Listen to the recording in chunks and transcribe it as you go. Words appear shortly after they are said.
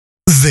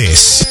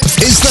This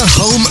is the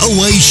Home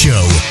Away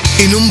Show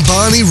in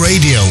Mbali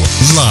Radio,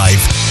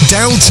 live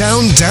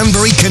downtown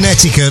Danbury,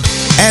 Connecticut,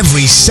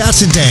 every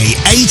Saturday,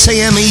 8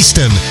 a.m.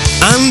 Eastern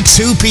and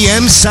 2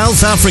 p.m.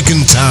 South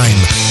African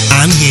time.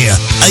 And here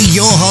are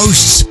your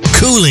hosts,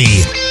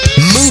 Kuli,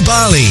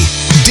 Mbali,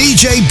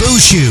 DJ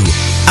Bhushu,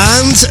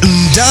 and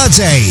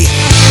Ndate.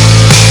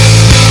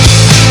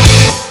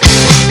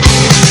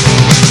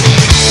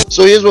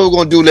 So here's what we're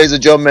going to do, ladies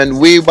and gentlemen.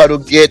 We're about to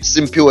get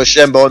Simphiwe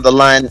Shembe on the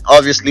line.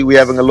 Obviously, we're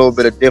having a little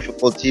bit of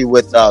difficulty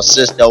with our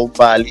sister,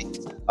 Mbali.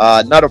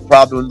 Not a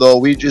problem, though.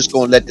 We're just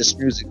going to let this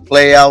music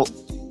play out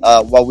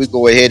while we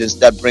go ahead and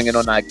start bringing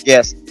on our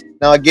guests.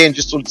 Now, again,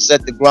 just to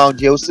set the ground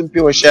here,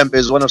 Simphiwe Shembe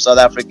is one of South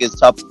Africa's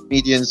top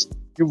comedians.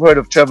 You've heard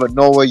of Trevor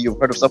Noah. You've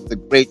heard of some of the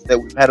greats that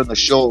we've had on the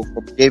show,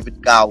 from David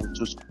Gow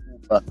to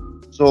Scuba.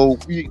 So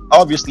we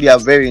obviously are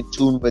very in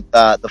tune with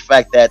the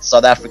fact that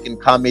South African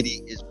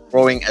comedy is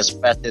growing as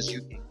fast as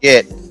you can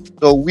get.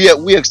 So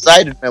we're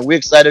excited, man. We're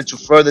excited to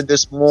further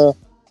this more.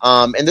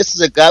 And this is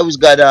a guy who's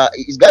got a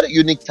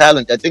unique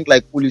talent. I think,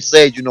 like Kuli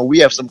said, we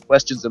have some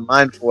questions in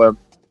mind for him.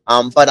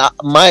 But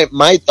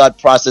my thought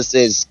process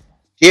is,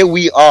 here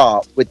we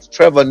are with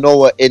Trevor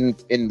Noah in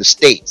the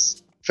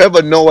States.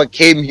 Trevor Noah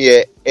came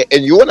here,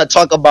 and you want to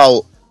talk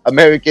about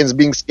Americans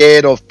being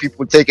scared of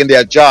people taking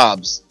their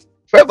jobs.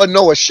 Trevor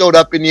Noah showed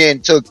up in here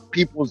and took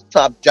people's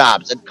top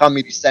jobs at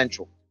Comedy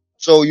Central.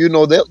 So,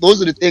 those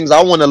are the things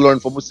I want to learn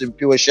from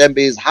Simphiwe Shembe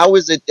is, how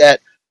is it that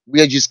we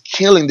are just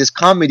killing this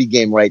comedy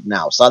game right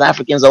now? South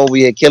Africans are over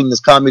here killing this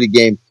comedy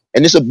game,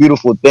 and it's a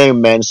beautiful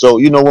thing, man. So,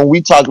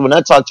 when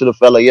I talked to the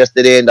fella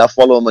yesterday, and I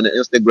follow him on the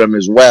Instagram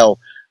as well,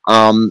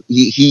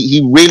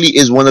 he really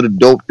is one of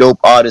the dope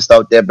artists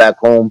out there back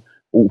home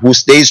who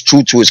stays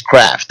true to his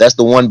craft. That's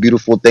the one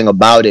beautiful thing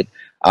about it.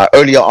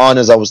 Earlier on,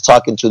 as I was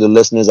talking to the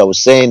listeners, I was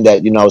saying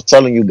that, I was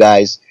telling you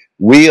guys,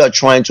 we are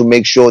trying to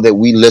make sure that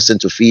we listen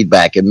to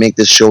feedback and make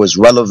this show as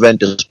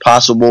relevant as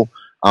possible.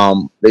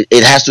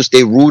 It has to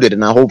stay rooted,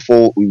 and I hope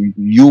for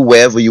you,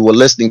 wherever you were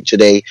listening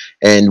today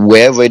and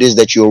wherever it is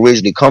that you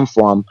originally come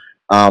from,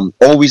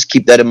 always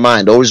keep that in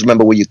mind. Always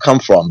remember where you come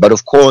from. But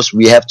of course,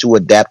 we have to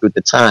adapt with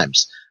the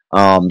times.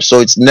 So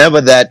it's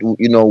never that,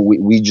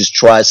 we just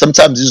try.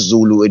 Sometimes it's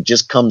Zulu, it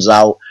just comes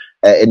out.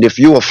 And if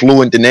you are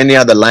fluent in any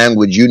other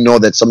language, you know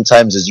that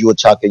sometimes as you are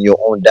talking your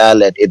own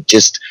dialect, it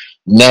just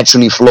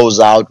naturally flows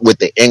out with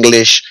the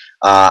English.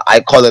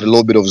 I call it a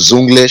little bit of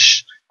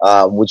Zunglish,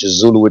 which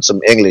is Zulu with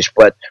some English.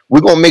 But we're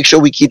going to make sure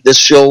we keep this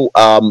show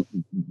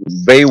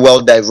very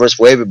well diverse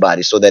for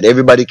everybody, so that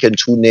everybody can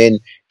tune in,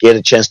 get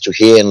a chance to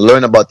hear and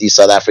learn about these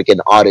South African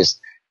artists.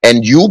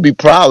 And you'll be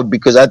proud,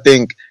 because I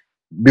think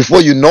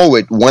before you know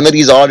it, one of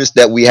these artists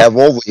that we have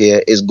over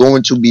here is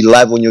going to be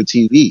live on your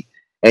TV.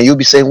 And you'll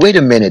be saying, wait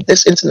a minute,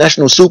 this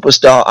international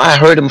superstar, I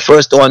heard him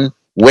first on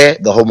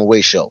the Home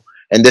Away Show.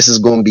 And this is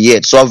going to be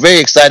it. So I'm very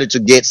excited to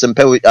get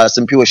Simphiwe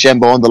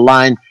Shembe on the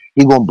line.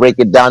 He's going to break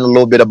it down a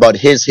little bit about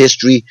his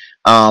history,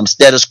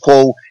 status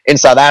quo in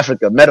South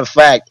Africa. Matter of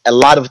fact, a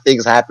lot of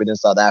things happen in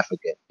South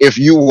Africa. If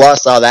you are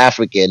South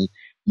African,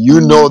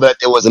 you know that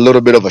there was a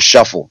little bit of a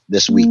shuffle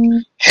this week.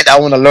 And I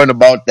want to learn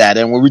about that.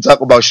 And when we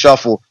talk about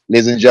shuffle,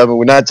 ladies and gentlemen,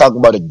 we're not talking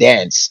about a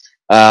dance.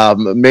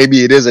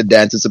 Maybe it is a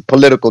dance. It's a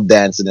political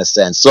dance in a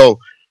sense. So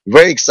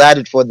very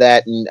excited for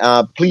that. And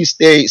please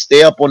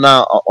stay up on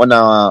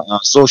our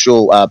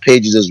social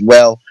pages as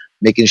well,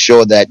 making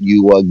sure that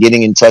you are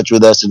getting in touch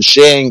with us and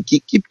sharing.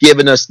 Keep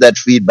giving us that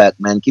feedback,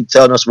 man. Keep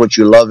telling us what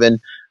you're loving.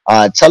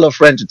 Tell a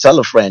friend to tell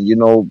a friend.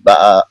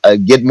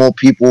 Get more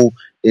people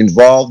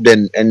involved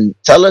and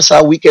tell us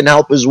how we can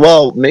help as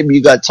well. Maybe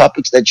you got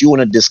topics that you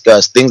want to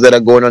discuss, things that are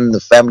going on in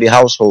the family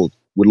household.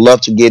 Would love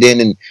to get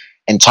in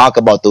and talk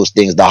about those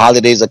things. The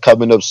holidays are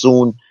coming up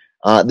soon.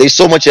 There's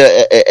so much at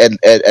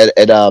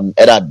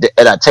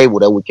our table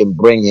that we can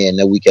bring in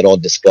that we can all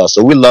discuss.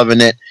 So we're loving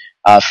it.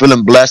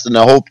 Feeling blessed, and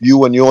I hope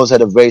you and yours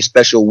had a very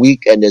special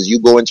week. And as you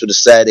go into the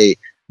Saturday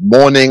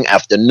morning,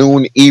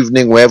 afternoon,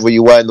 evening, wherever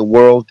you are in the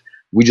world,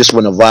 we just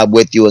want to vibe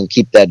with you and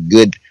keep that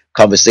good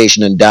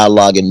conversation and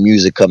dialogue and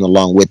music coming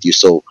along with you.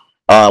 So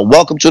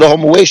welcome to the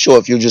Home Away Show.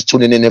 If you're just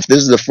tuning in, if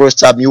this is the first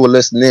time you were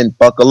listening in,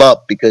 buckle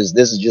up, because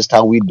this is just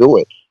how we do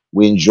it.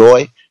 We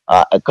enjoy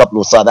a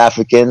couple of South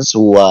Africans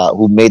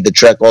who made the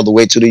trek all the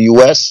way to the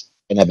U.S.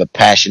 and have a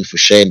passion for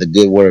sharing the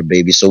good word,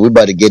 baby. So we're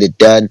about to get it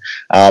done.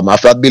 I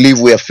believe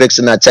we are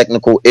fixing our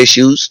technical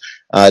issues.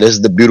 This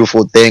is the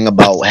beautiful thing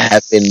about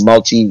having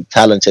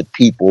multi-talented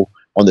people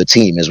on the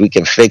team, is we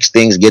can fix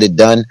things, get it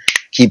done,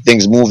 keep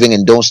things moving,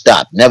 and don't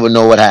stop. Never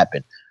know what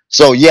happened.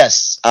 So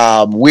yes,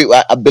 I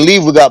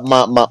believe we got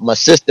my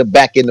sister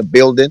back in the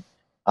building.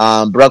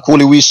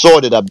 Kuli, we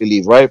sorted, I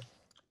believe, right?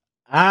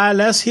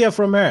 Let's hear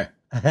from her.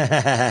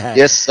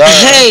 Yes, sir.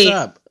 Hey, What's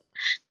up?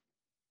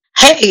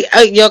 hey,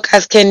 you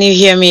guys, can you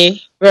hear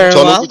me very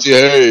well?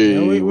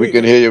 Hey, we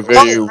can hear you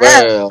very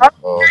well.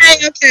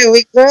 Okay, Okay,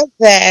 we got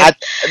that.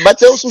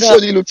 But also So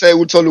surely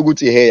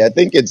Utoluguti Hey. I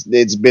think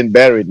it's been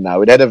buried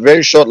now. It had a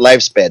very short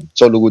lifespan,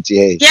 Toluguti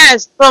Hey.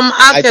 yes, from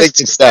I think August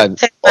to it's done.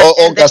 September, and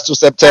then August to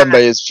September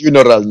is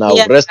funeral now.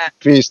 yeah, Rest in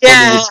peace,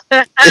 yeah.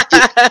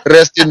 Toluguti.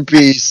 Rest in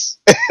peace.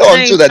 On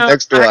I to the know,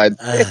 next right?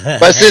 one.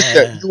 My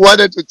sister, you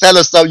wanted to tell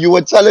us now. You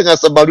were telling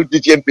us about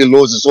DJ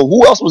Pelosi. So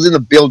who else was in the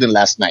building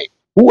last night?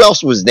 Who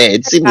else was there?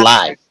 It seemed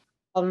live.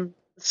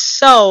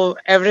 So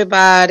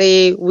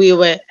everybody, we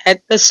were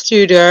at the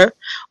studio,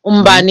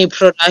 Hmm. Mbani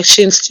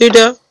Production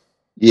Studio.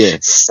 Yeah.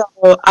 So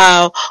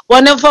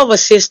one of our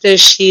sisters,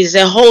 she's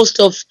a host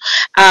of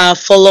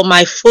Follow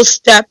My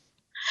Footstep,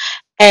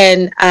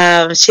 and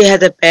she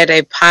had a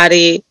birthday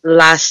party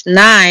last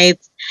night,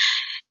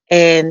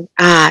 and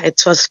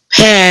it was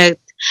packed.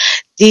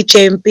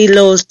 DJ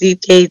Mpilos,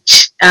 DJ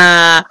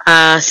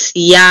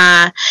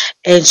Sia,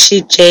 and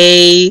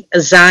CJ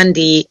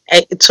Zandi.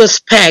 It was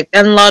packed,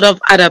 and a lot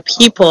of other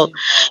people.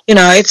 You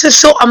know, it's just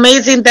so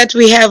amazing that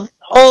we have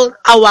all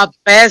our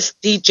best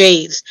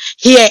DJs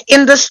here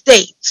in the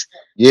States,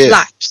 Yeah.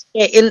 like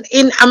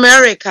in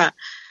America.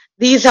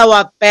 These are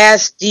our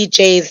best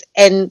DJs,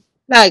 and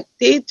like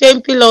DJ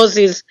Mpilos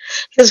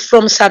he's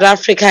from South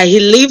Africa. He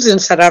lives in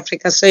South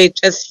Africa, so he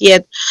just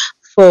here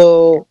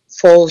for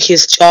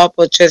his job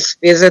or just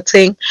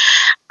visiting.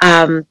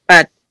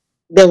 But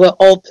they were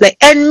all play,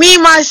 and me,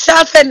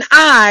 myself, and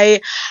I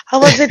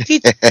was a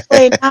teacher for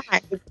a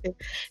night. You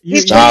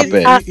you Stop DJs,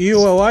 you it. you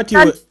were what?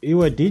 and You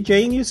were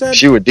DJing, you said?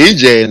 She was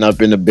DJing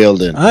up in the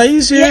building. Are you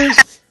yeah,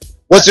 serious?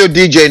 What's your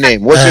DJ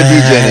name? What's your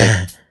DJ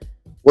name?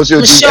 What's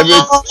your DJ?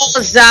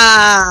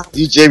 Shoza.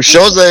 DJ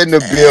Shoza in the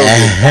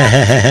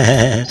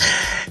building.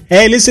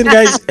 Hey, listen,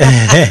 guys.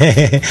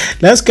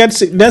 let's get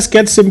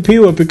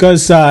Simphiwe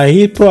because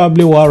he's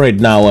probably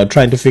worried now,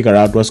 trying to figure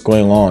out what's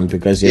going on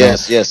because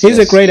Yes, yes, he's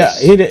a yes, great.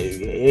 yes.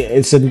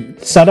 It's a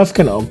South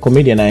African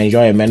comedian. I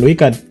enjoy him, and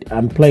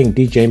I'm playing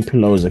DJ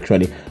Mpilozi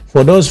actually.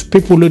 For those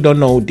people who don't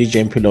know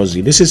DJ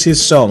Mpilozi, this is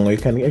his song. You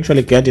can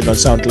actually get it on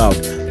SoundCloud.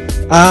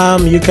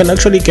 You can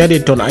actually get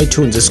it on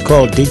iTunes. It's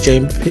called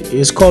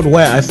It's called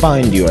Where I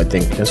Find You. I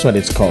think that's what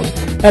it's called.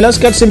 And let's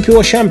get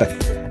Simphiwe Shembe.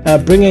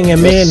 Bringing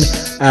him in.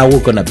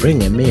 We're gonna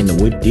bring him in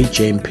with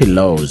DJ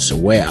Mpilozi,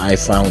 Where I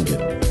Found You.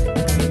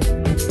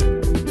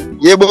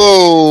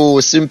 Yebo,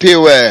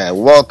 Simphiwe,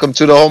 welcome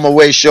to the Home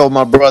Away Show,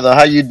 my brother.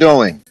 How you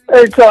doing?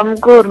 Hey, I'm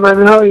good,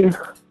 man. How are you?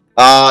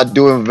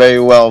 Doing very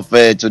well,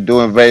 Fed. So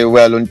doing very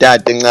well.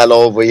 Mbali.Ntate.Kuli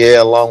over here,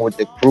 along with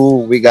the crew.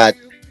 We got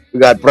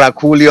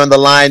Kuli on the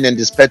line and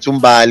this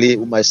Mbali,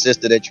 my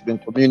sister that you've been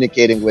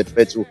communicating with,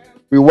 Fetu.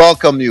 We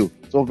welcome you.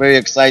 So very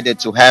excited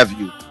to have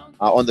you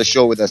on the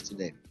show with us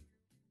today.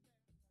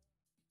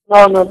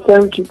 No,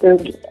 thank you.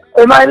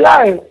 Am I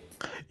live?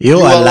 You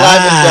are are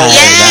live and live.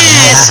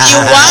 Yes, you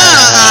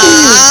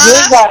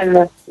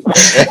are.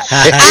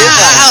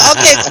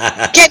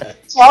 Okay.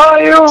 How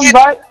are you,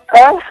 but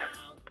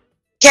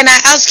Can I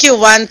ask you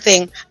one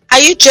thing? Are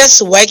you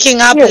just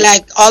waking up Yes.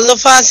 like all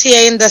of us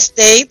here in the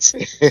States?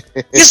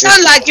 You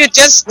sound like you're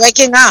just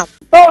waking up.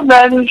 Oh,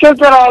 man, it's just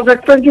that I was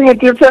expecting a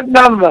different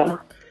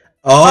number.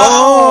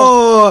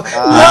 Oh,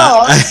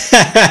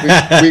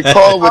 We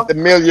call with the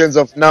millions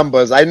of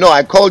numbers. I know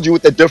I called you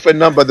with a different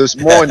number this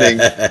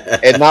morning,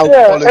 and now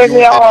Yeah, calling you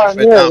with a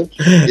different number.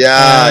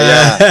 Yeah.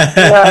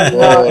 Yeah,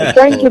 no.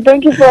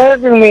 Thank you for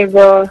having me,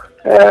 though.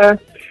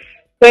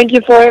 Thank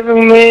you for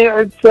having me.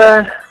 It's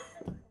a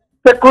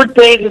good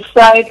day to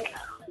start.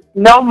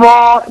 No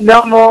more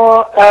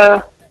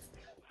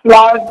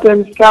floods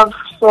and stuff.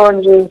 So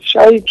nje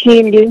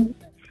shayikhindi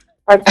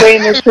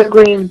aqine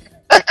eThekwini.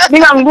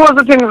 Ningangibuza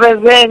ukuthi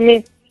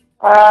ngivezeni.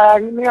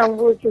 Ningangibuza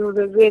ukuthi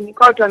ngivezeni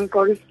kodwa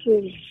ngigqoka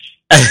isikhindi.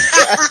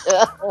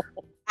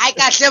 Hayi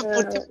kahle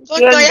futhi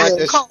kodwa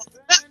yakho.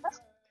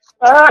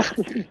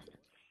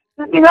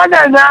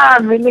 Lingana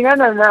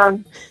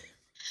nami.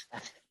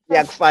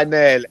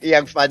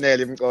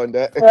 Iyakufanele imqondo.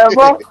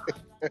 Yabo.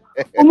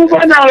 Uma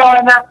ubona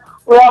wona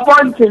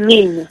uyabona ukuthi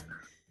mina.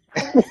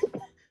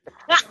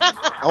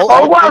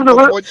 Awukwazi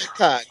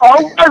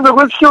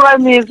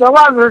ukuhlukanisa.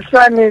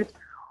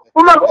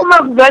 Uma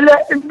kuvele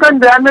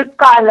imqondo yami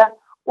ekuqala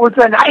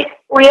uthi hayi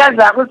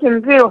uyenza ukuthi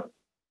Simphiwe.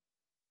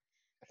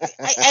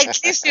 At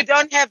least you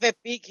don't have a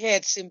big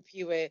head,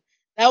 Simphiwe.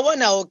 That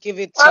one I will give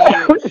it to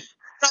you.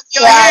 From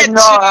your head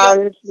to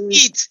your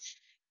feet,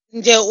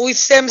 we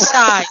same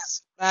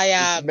size.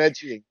 It's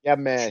matching.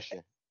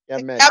 Yamasha.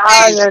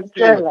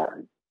 Tell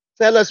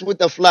Tell us with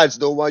the floods,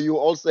 though, while you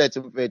all said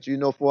to it. You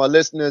know, for our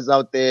listeners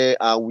out there,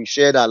 we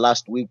shared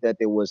last week that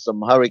there was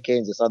some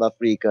hurricanes in South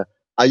Africa.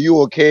 Are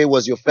you okay?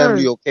 Was your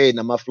family okay?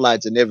 Nama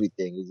floods and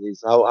everything.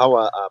 How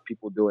are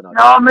people doing out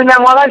no, mina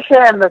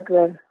ngwakashembe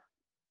phela.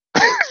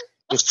 there?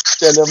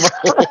 Tell them.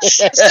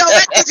 So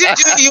what did you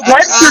do? You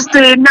Let's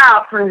be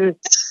enough.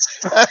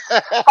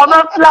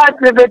 Ama-floods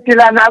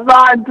bebedila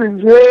nabantu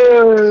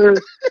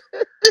nje.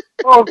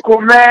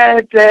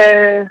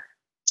 Ogumede.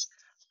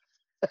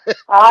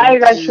 Hayi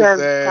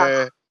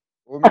kashembe.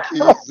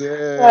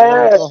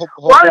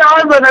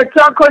 Wala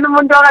nakuthiwa khona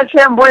umuntu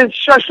wakashembe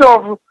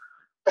oyisishoshovu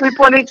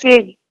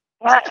kwipolitiki.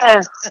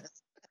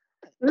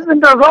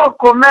 izinto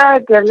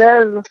zogumede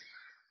lezo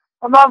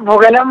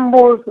amavukela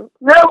mbuzo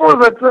ngeke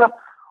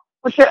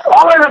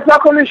kuthiwa wena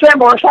sakhona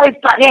ishembe washaya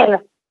isibhakela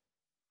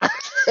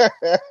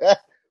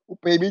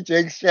Baby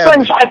Jake Shembe.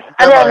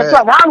 sengishayisibhakela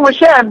kuthiwa nangu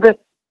ushembe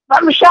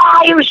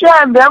bamshaya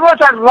ushembe yabo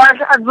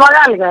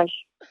akuzwakali kahle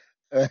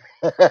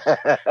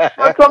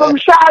kuthiwa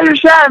bamshaya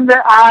ushembe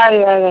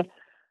hayi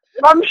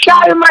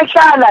bamshaya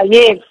umashala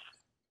yes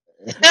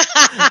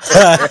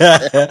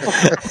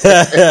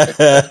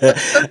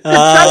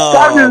that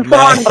doesn't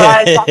sound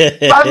right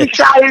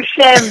bamshaya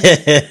ushembe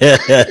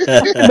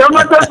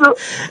noma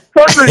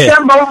sothi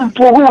ushembe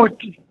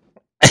umbhukuti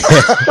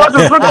sothi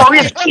usugqoka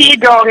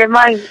isipido-ke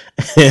manje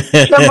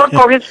ushembe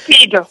ugqoka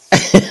isipido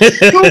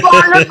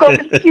ubona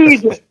ugqoka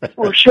isipido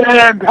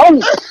ushembe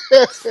hawu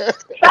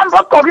ushembe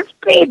ugqoka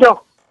isipido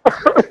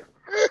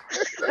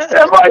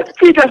yabo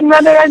isipido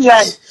sincane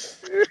kanjani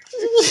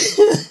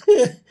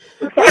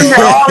ushembe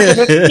wonke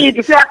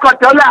nesipido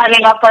siyagodolana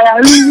laphaya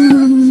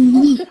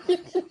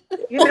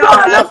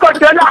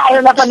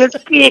logodolayo lapha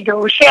nesipido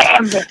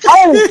ushembe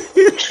hawu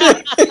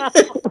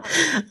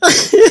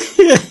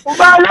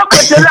uba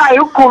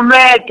logodolayo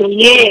ugumede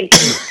yes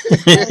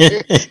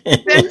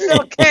That's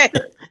okay.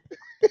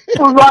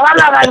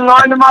 uzwakala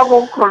kangcono uma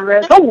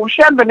kugumede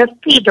ushembe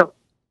nesipido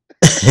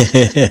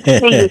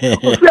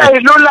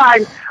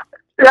usuyayilula-ke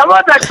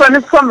yabona kusona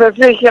isithombe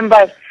esihle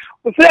Mbali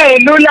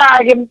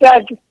usuyayilula-ke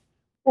mtata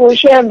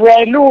ushembe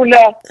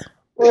uyayilula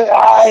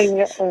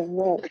hayi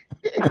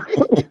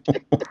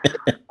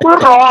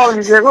kurong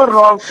nje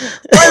kurong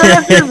kumele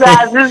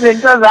sizazi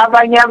izinto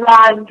zabanye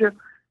abantu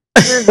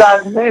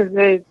sizazi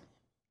nezethu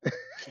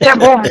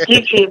shembe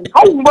umgijimi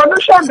hawu ngibona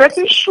ushembe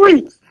ethi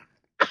shwi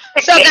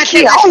So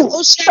kahle hawu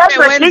ushembe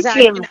shembe wenzani?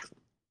 gijima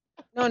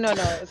No.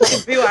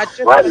 Simphiwe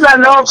wenza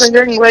lokho nje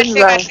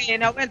engikwenzayo kahle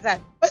yena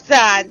wenzani?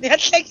 Wenzani?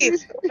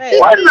 Yahlekisa.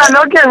 wenza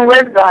lokho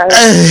engikwenzayo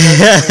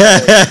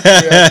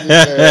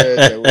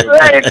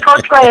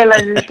uyayixoxela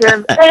nje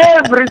shembe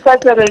every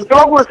Saturday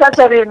njengoba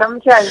uSaturday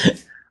namhlanje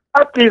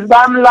abhizi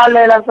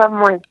bamlalela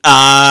somewhere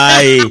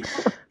Aye.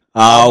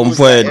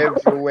 Mfowethu.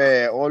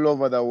 Everywhere, all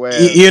over the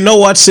world. You know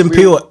what,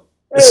 Simphiwe?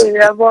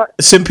 yabo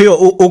Simphiwe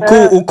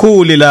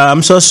ukhuli la.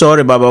 I'm so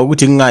sorry baba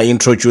ukuthi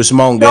nginga-introduce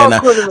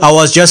mawungena. I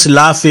was just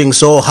laughing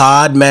so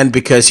hard, man,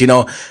 because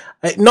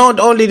not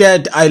only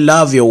that I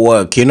love your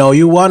work,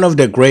 you're one of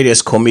the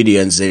greatest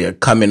comedians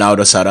coming out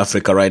of South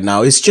Africa right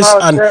now. It's just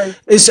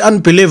it's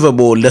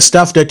unbelievable the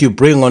stuff that you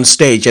bring on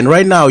stage, and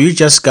right now you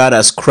just got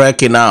us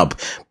cracking up.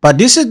 But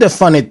this is the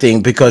funny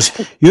thing, because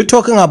you're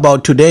talking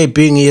about today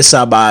being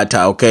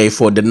Sabata, okay,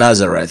 for the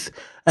Nazareth,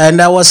 and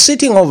I was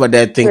sitting over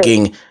there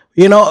thinking,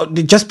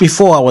 just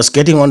before I was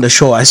getting on the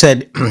show, I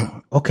said,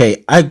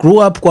 okay, I grew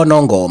up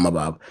Kwanongoma,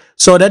 Bab.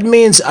 So that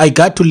means I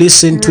got to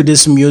listen to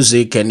this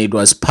music, and it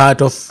was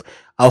part of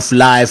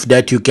life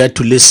that you get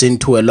to listen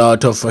to a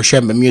lot of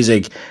Shembe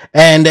music.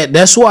 And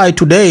that's why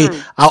today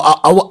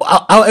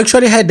I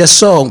actually had the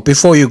song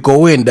before you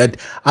go in that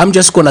I'm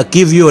just going to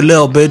give you a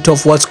little bit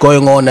of what's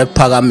going on at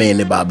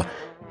Pagamene, Bab.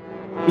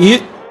 You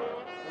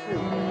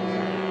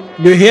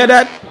hear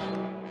that?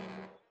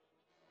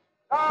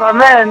 my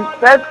man,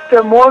 that's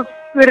the most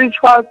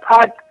spiritual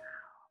part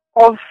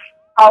of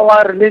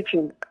our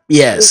religion.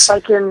 Yes. If I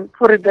can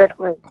put it that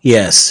way.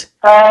 Yes.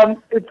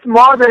 It's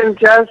more than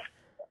just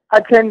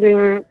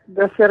attending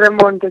the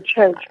ceremony, the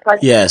church.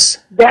 But yes.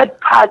 That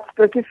part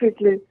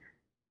specifically,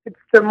 it's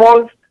the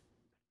most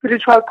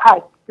spiritual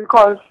part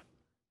because,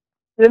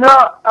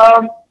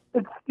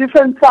 it's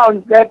different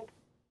sounds that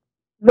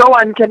no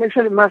one can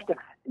actually master.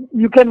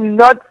 You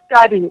cannot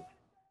study it.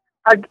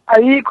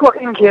 Ayikho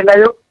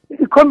indlela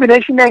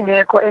combination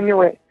engekho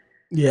anyway.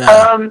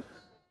 Yeah.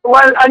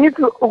 Well, I need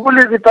to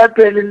ukule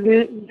ibhayibheli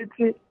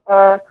lithi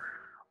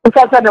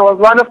uSathane was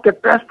one of the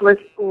best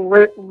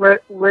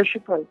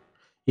worshippers.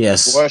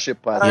 Yes.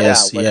 Worshippers.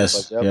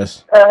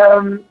 Yes.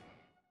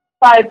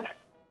 But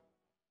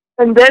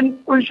and then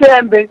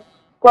uShembe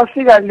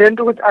kwafika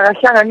lento ukuthi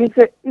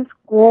akahlanganise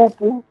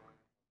isigubhu,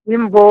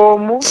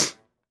 imbomu,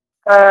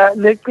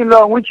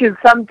 necilongo, which is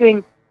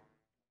something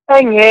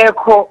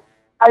engekho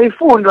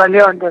ayifundwa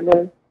leyo nto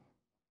leyo.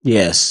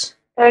 Yes.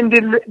 And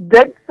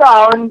that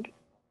sound,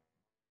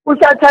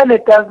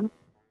 uSathane does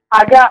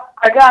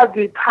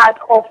be part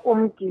of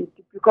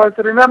umgidi because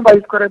remember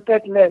he's got a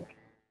third leg.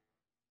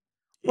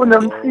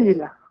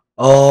 Unomsila.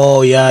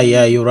 Oh yeah,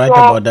 you're right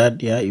about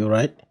that. Yeah, you're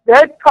right.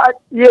 That part,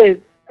 yes.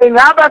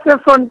 Engaba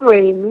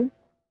sesontweni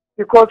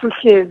because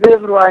uhlezi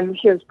everyone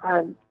uhlezi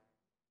phansi.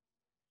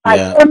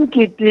 Yeah.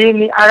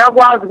 Emgidini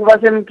akakwazi ukuba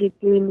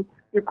semgidini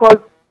because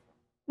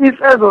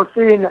if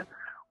ezosina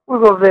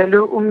uzovele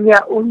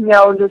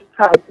unyawo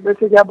lesithathu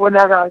bese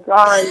kuyabonakala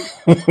hayi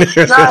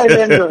nayi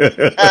lento.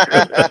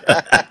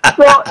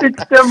 So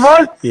it's the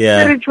most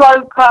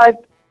spiritual part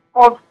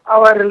of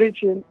our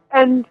religion.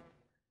 And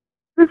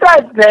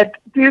besides that,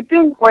 do you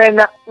think when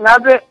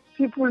ngabe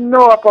people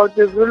know about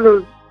the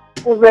Zulus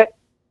kube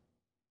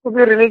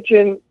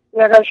religion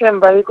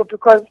yakashemba yikho,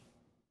 because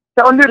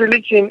the only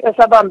religion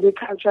esabambe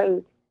culture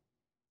is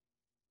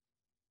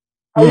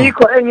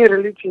Ayikho any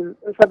religion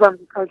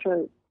esabamba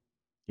culture.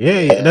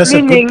 Yeah, that's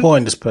a good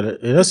point.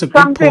 That's a good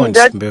Something point,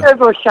 that Simphiwe.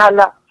 ever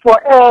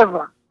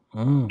forever.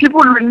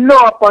 People will know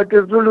about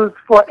the Zulus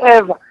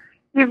forever,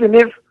 even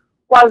if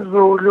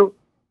kwaZulu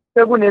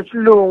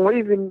sekunesilungu,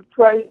 even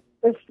kuthiwa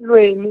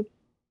esilweni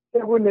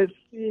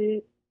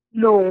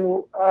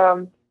sekunesilungu.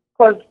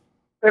 Because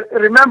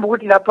remember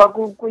ukuthi lapha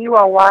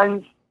kuyiwa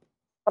once.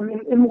 I mean,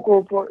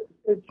 imgubho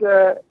it's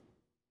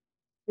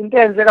into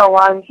eyenzeka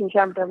once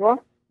mhlawumbe yabo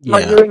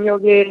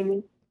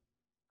manyokeni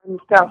and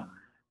stuff.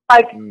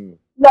 But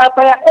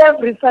lapha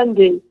every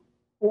Sunday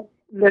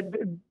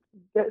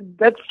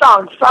that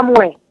sound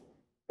somewhere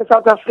in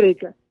South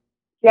Africa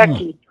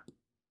kuyagidwa.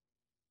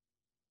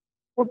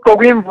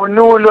 Kugqokwa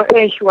imvunulo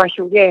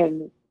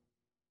ehlukahlukene.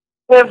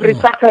 Every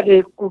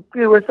Saturday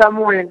kuqiwe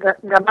somewhere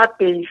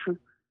ngamabheshu.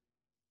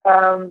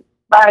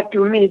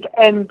 Bayadumisa,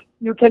 and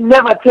you can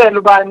never tell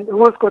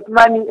who's got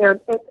money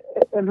and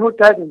who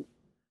doesn't,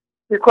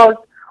 because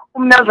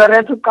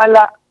umNazaretha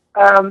uqala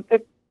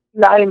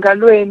la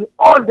engalweni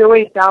all the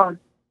way down,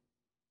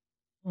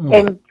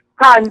 and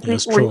country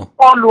with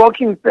all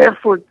walking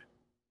barefoot.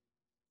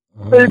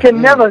 So you can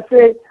never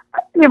say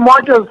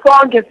imoto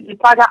zonke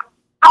zipaka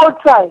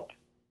outside.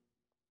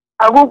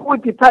 Akukho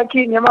ukuthi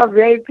parking yama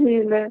VIP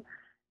ne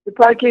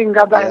parking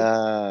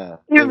ngabani.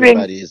 Even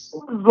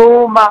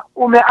Zuma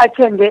ume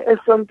attende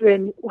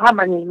esontweni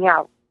uhamba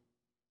ngenyawo.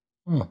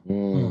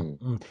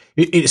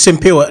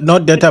 Simphiwe,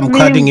 not that I'm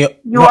cutting you.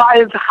 You are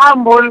as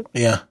humble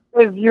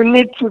as you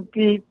need to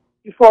be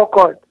before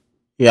God.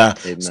 Yeah,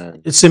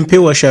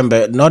 Simphiwe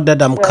Shembe. Not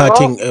that I'm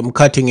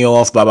cutting you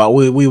off, Baba.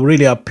 We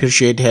really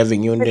appreciate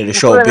having you in the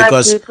show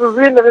because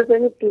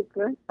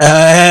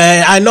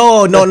I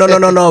know,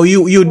 no.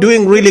 You're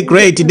doing really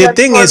great. The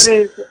thing is.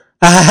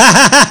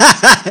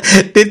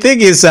 The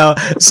thing is,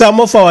 some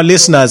of our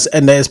listeners,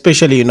 and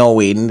especially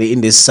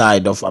in this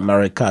side of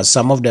America,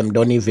 some of them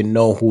don't even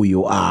know who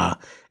you are.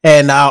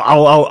 And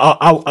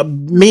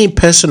me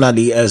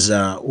personally, as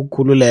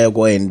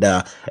Ukululego and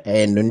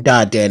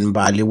Ntate and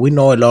Mbali, we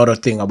know a lot of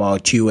things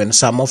about you and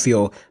some of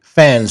your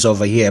fans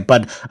over here.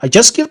 But I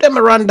just give them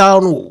a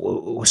rundown.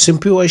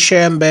 Simphiwe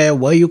Shembe,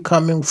 where you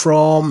coming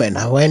from, and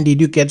when did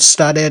you get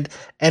started,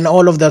 and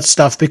all of that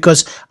stuff.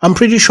 Because I'm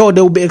pretty sure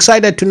they'll be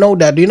excited to know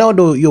that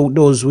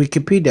those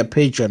Wikipedia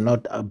pages are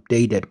not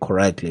updated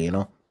correctly.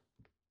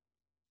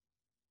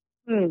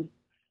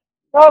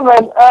 No,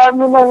 man,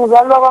 mina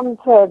ngizalwa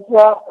kwaMthetho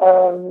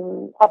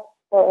up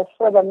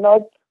further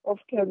north of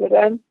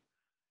KZN.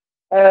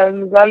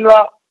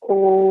 Ngizalwa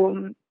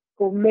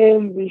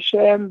uMenzi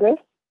Shembe,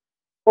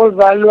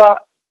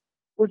 ozalwa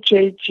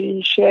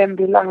uJG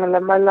Shembe ilanga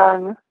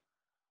lamalanga,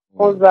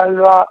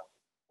 ozalwa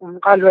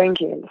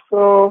uMqalwengele.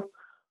 So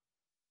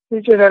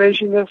the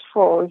generation is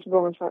four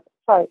isibongo saka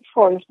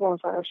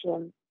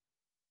Shembe.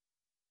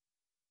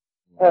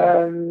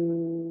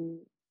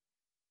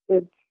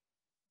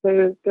 It's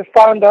the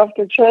founder of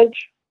the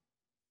church,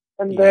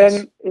 and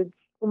then it's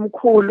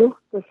Umkhulu,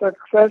 the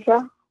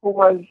successor, who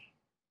was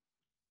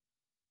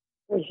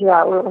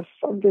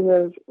something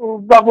else.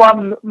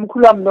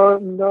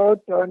 Umkhulu no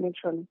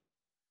donation,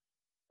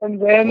 and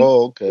then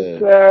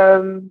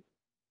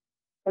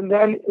and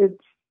then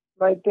it's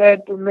my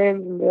dad,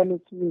 Domains, and then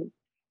it's me.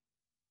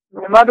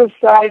 My mother's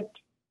side,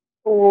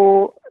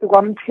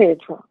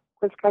 Kwamthetho,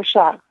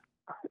 Kwesikashaka.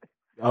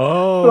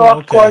 Oh, so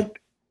I've got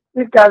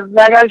igazi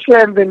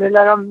lakaShembe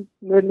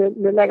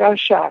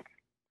nelakaShaka.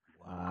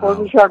 Because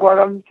uShaka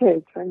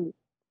wakamthetho.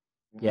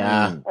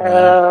 Yeah.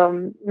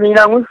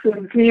 Mina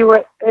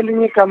nguSimphiwe,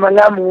 elinye igama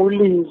lami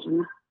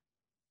uLizwi.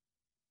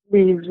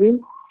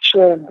 Lizwi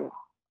Shembe.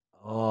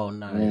 Oh,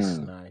 nice.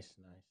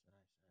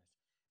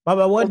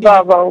 Baba,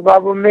 Ubaba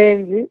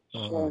uMenzi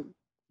Shembe.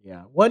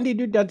 Yeah. When did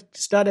you that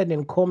started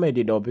in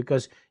comedy though?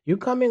 Because you're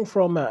coming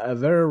from a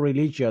very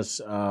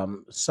religious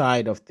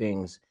side of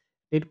things.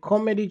 Did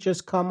comedy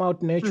just come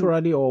out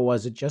naturally, or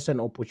was it just an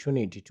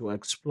opportunity to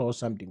explore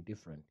something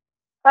different?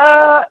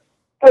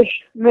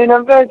 Mina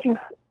mfethu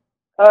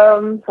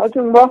athi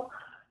ngibo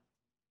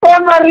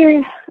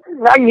primary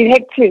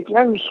ngangihectic,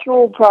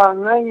 ngangihlupha,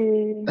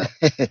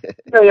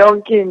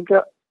 yonke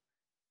into.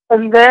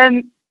 And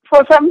then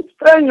for some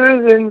strange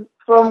reason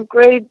from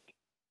grade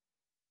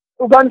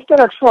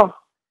standard 4.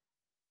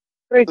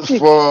 Grade 6.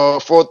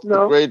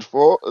 Grade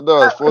 4?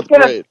 No, fourth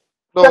grade.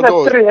 No,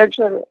 standard 3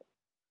 actually.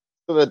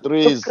 Standard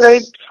 3 is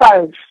grade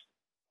 5.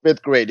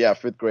 Fifth grade, yep.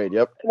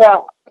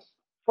 Yeah.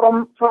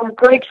 From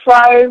grade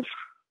 5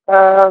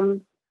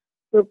 to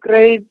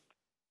grade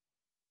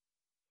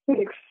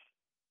 6.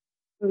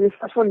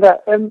 Ngifunda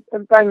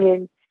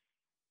empangeni.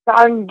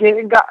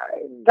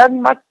 That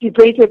much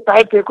debated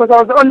Bible because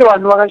I was the only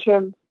one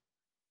wakashem.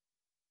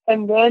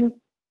 And then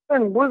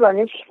bengibuza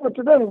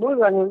ngesifuthu,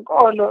 bengibuza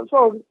ngenkolo.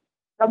 So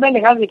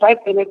ngamele ngazi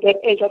iBhayibheli at that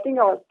age. I think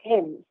I was 10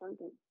 or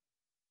something.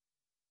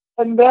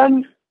 And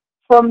then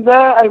from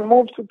there I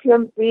moved to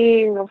PMB,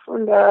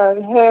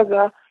 ngafunda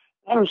Heather,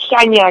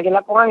 ngihlanya-ke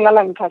lapho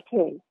ngangilala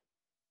ngikhathele.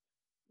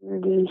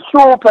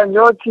 Ngihlupha nje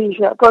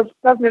othisha because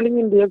that's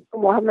nelinye indiya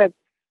Muhammad.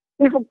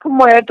 if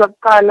uphuma yedwa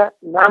kuqala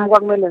nami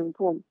kwakumele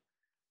ngiphume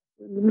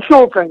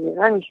ngihlupha nje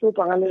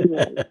ngangihlupha ngale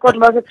ndlela kodwa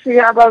mase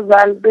kufike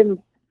abazali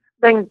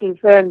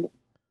bengidefend.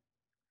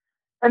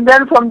 And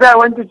then from there I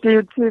went to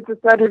DUT to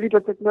study video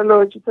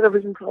technology,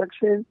 television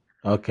production.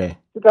 Okay.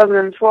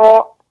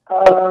 2004,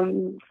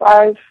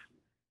 5,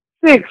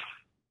 6.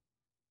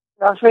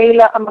 I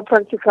failed. I'm a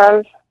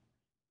practicals.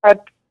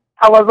 But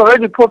I was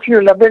already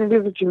popular. Then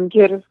this is Jim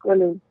Carrey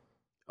schooling.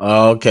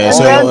 Okay. And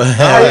so then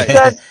I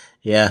said,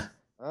 yeah.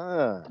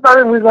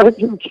 starting with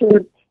Jim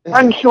Carrey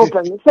and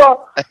Chopin.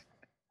 So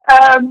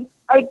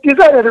I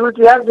decided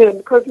to have them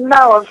because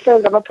now I've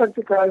failed. I'm a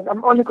practicals.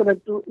 I'm only going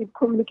to do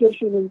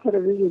communication and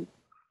television.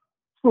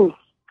 Two.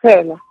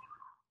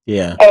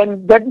 Yeah.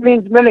 And that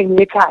means mailing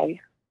Nikai.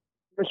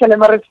 But I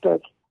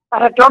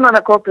don't want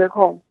to go back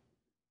home.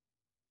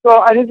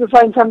 So I need to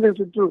find something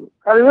to do.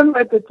 I remember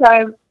at the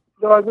time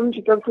there was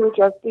Social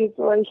Justice,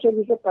 so I shared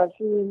with a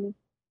person.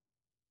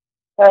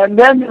 And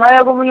then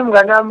I go to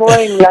Ghana more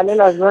in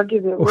Ganela Zonti.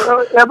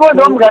 I go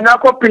to Ghana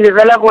ko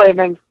pilivela ko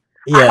enen.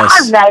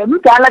 Yes.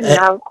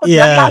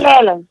 Yeah.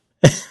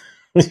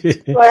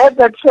 So I had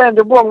that friend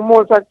who bought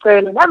more such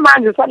trailer. That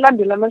man just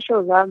landed on my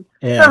shows.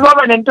 Yeah. So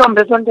Robin and Tom,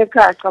 they don't take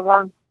car.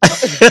 Come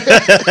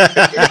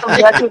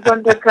that is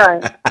on the car.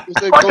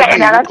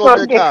 That's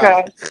on the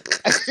car.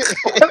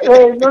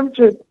 Don't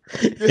you?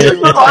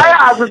 So I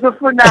have to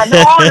put that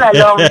all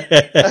along.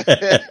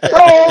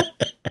 So,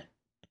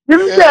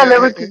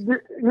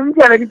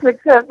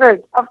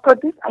 I've got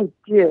this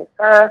idea.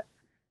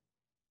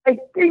 I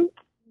think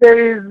there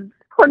is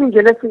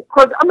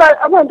because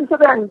I want to say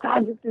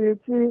to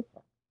you.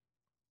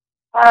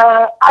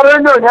 I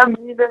don't know them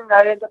even,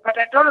 but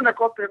I don't want to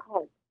go back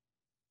home.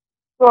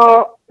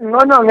 So, no,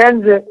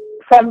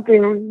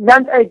 something,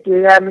 that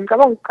idea, I mean,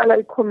 come on,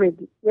 color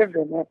comedy,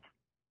 even.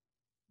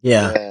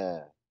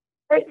 Yeah.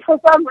 For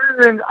some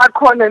reason, I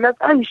call it,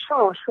 I'm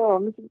sure.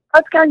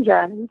 What can you?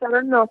 I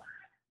don't know.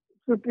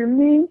 To be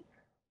me,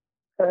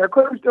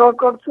 because I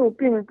got to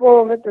ping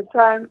pong at the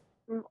time,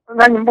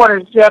 when you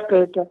want to jump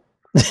it.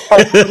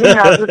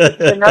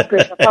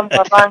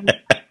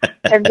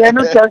 And then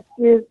we just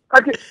is,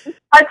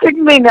 I think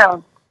me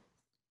now.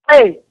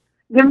 Hey,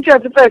 Jim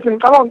just person,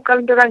 come on,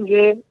 come to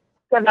Ranjay,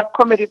 stand up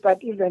comedy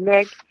party the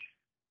next.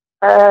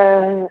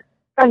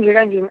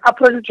 Ranjay,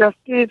 approach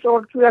justice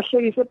or to a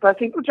share is a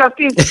person.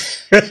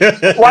 Justice,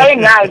 why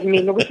not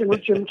me? Which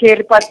Jim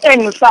Carrey, but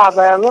any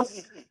Saba.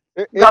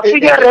 The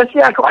figure is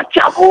like,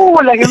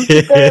 Chabu, like him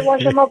to say,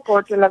 what's him up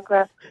for? Like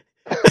a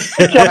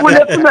Chabu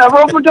left me a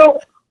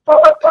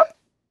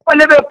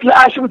whenever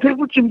flash with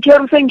Jim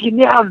Carrey thinking,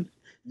 yeah.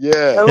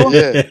 Yeah. We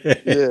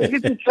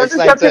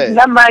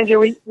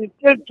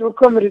still do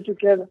comedy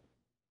together.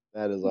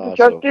 That is awesome.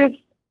 Justice,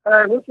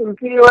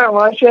 Simphiwe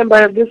Shembe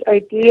have this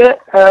idea,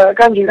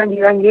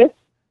 Ganji.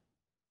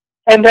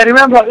 And I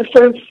remember the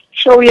first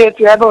show yet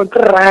we had about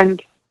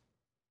Rand.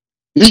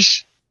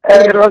 Ish.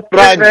 It was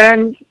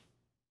Rand.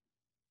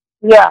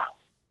 Yeah.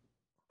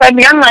 And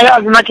young I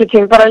was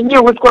marketing, but I knew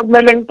it was called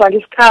Meleng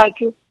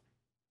Paliskati.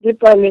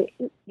 Dipali,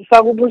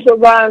 Bhushu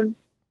Ban,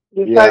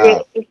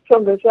 Dipali,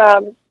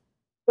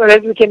 so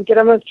that we can get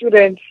a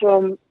student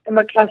from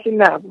my class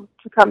now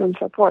to come and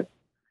support.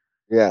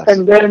 Yeah.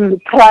 And then the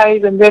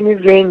prize, and then the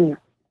venue.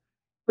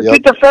 We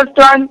did the first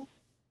one,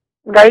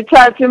 I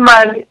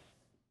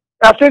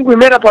think we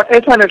made about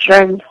 800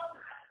 friends.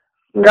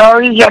 Now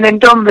we can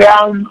entomb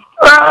down.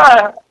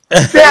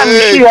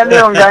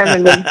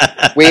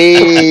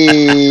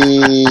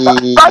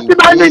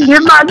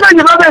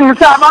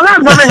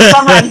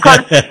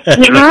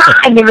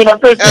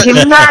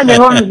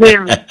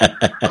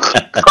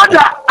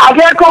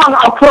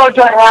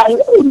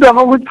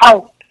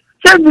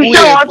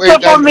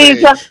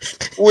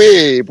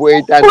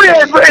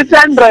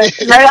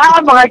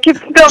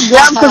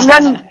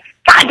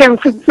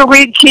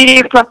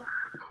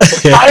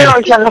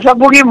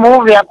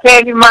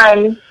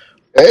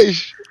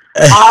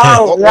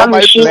 Oh, what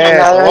my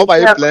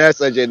players,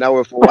 Sanjay, now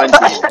we're for one team.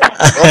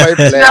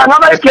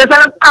 What my players?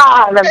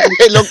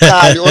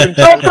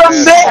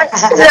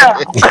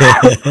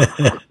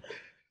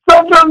 So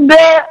from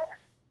there,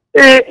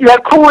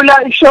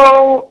 Yakula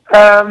show,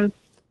 and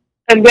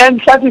then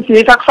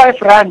Saturday, it's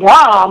 5 rand.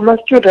 I'm a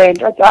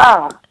student.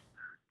 I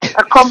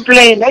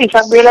complain. It's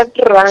a bit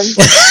rand.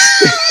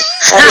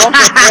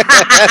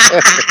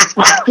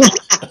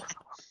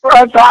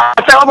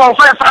 About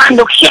 5 rand,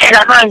 look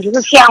here, man. You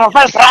see, I'm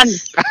 5 rand.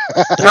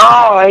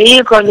 No,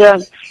 you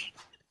can.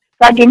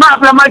 And the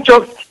my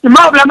jokes,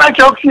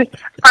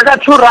 I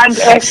got 2 rand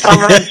extra,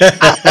 man.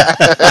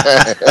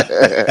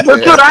 The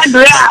 2 rand,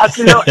 we have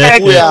 2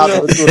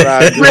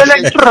 rand. We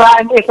like 2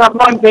 rand, it's a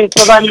Monday,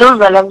 so I lose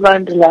a lot of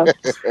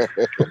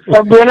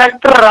so we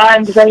like 2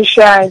 rand, they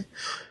shine.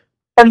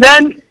 And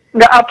then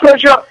the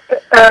approach of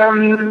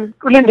in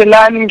the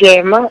learning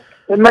game,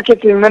 the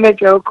marketing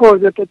manager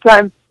calls at the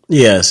time.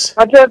 Yes.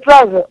 I said,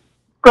 brother,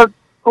 because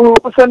who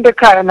sent the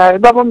car and I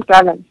have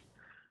talent.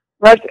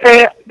 But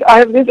I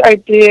have this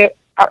idea,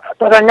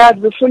 but I'm not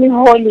the fully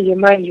holy,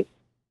 mind,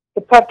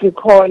 the public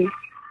hall.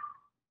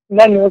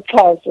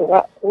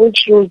 nanoxhaso,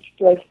 which roots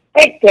like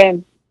back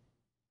then.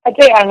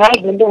 Athe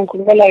angazi into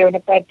ngikhulumela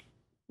yona, but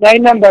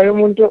nayinamba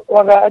yomuntu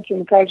waka-art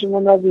and culture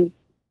Monabisi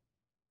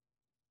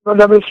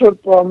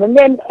football. And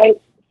then I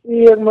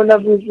see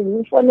Monabisi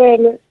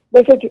ngifonele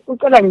bese thi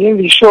ucela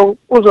ngenze show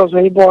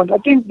uzozoyibona. I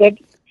think that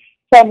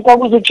time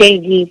kwakuzo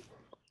Jay-Z.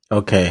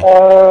 Okay.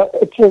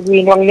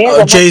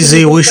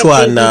 Jay-Z, which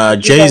one?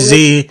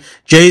 Jay-Z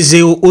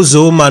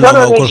Uzuma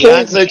no,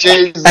 Jay-Z.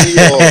 Jay-Z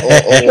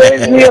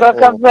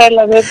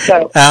Rockefeller, that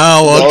time.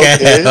 Oh,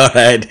 okay. All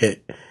right.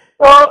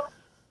 So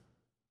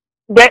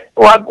that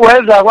what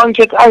was I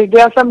wanted.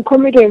 There are some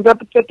comedians that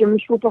put them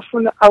super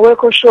fun.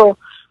 Aweko show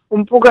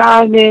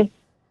umpukane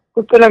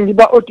kucela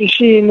ngiba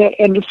audition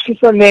and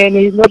usifisane.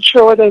 He's not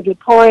sure whether he's a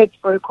poet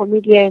or a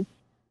comedian.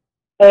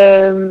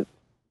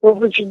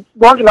 Which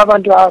most of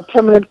them are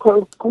permanent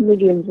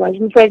comedians.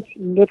 In fact,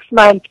 next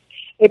month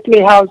at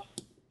Playhouse,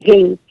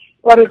 hey,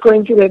 what a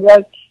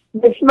coincidence!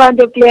 Next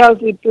month at Playhouse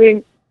we're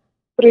doing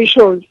 3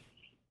 shows.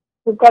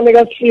 We've got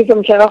Legacy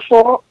from Channel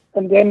 4,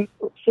 and then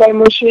Fly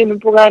Machine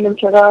and Pugan and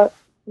Channel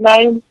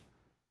 9,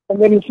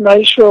 and then it's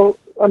my show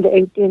on the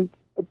 18th.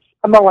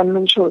 I'm a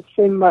one-man show,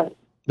 same month.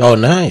 Oh,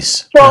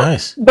 nice. So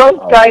nice. Those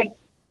guys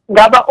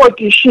ngaba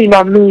audition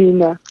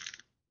mina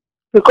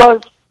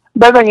because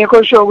baba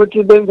ngekho show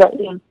ukuthi benza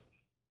ini.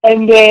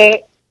 And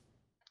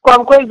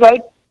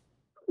kwamkweza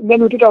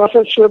then we did our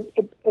first show at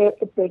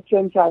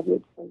the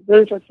Target.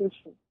 Very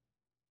successful.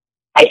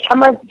 I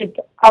must be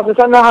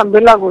akusana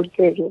kude lapho.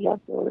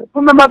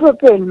 Phuma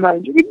amaphepheni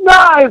manje.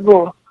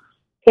 Nayibo.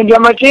 And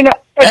yamajina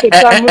at the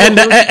time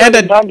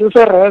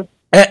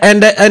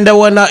and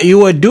when you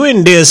were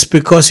doing this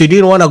because you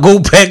didn't want to go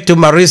back to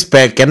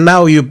Maritzburg, and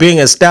now you're being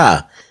a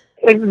star.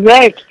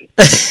 Exactly.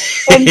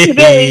 And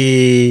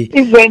today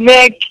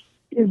Ivenek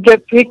is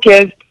the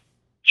biggest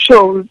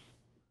shows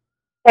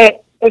in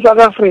South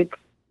Africa.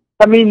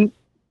 I mean,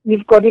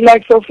 you've got the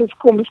likes of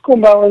Skumba.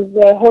 Skumba was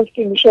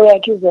hosting the show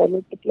at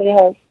the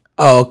Playhouse.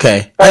 Oh,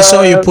 okay. I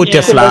saw you put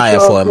a flyer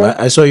for him.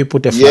 I saw you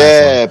put a flyer.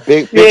 Yeah,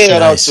 big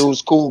shout out to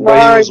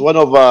Skumba. He was one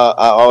of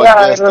our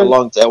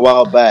guests a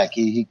while back.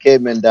 He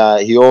came and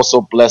he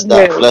also blessed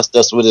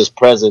us with his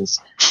presence.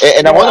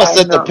 And I want to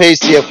set the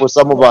pace here for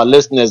some of our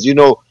listeners. You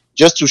know,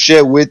 just to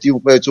share with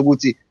you,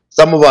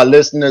 some of our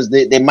listeners,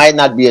 they might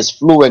not be as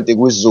fluent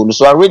in Zulu.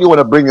 So I really want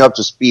to bring you up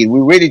to speed.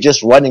 We're really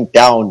just running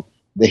down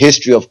the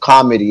history of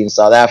comedy in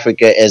South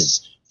Africa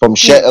as from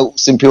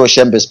Simphiwe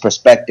Shembe's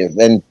perspective.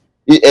 And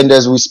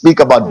as we speak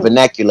about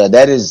vernacular,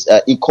 that is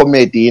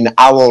comedy in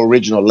our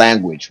original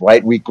language,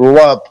 right? We grew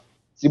up,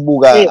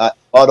 Sibuga,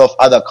 out of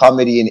other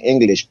comedy in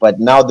English, but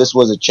now this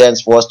was a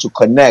chance for us to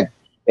connect.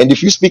 And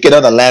if you speak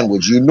another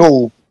language, you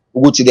know,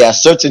 there are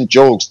certain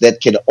jokes that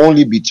can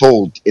only be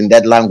told in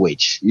that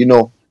language, you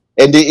know.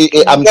 And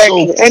I'm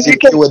sure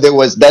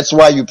that's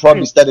why you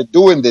probably started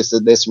doing this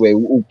in this way.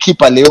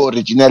 Keep a little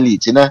originality,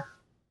 you know?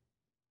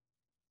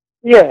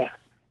 Yeah.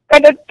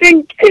 And I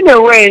think, in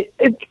a way,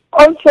 it's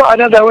also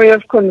another way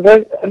of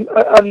conversing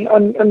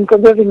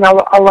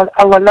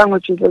our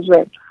languages as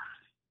well.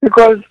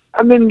 Because,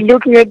 I mean,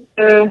 looking at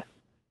the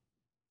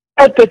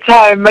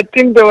time, I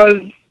think there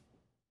was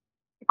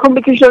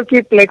competition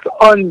Eplex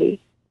only.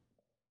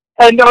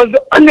 And I was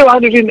the only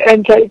one who didn't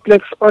enter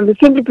Eplex only,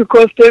 simply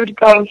because David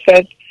Cowan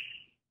said,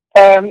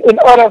 in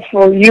order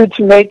for you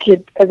to make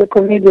it as a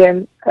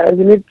comedian,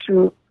 you need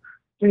to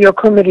do your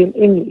comedy in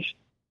English.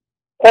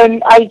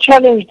 And I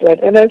challenged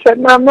that, and I said,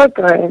 no, I'm not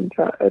going to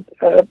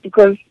enter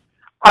because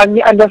I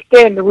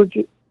understand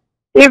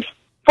if,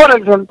 for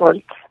example,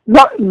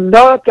 not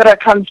that I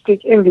can't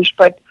speak English,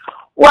 but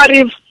what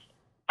if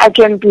I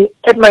can be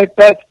at my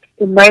best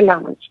in my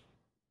language?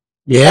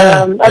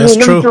 Yeah, that's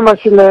true.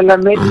 I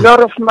made a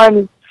lot of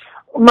money.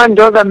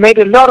 Mandoza made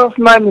a lot of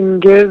money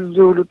in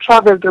Zulu,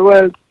 traveled the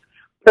world,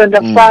 and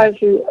I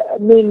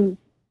mean,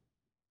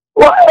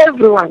 well,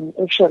 everyone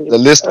actually. The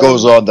list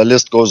goes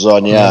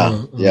on.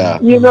 Yeah.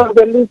 You know,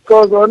 the list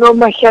goes on. No,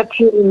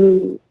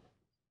 Mahati,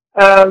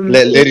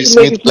 Lady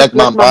Smith, Black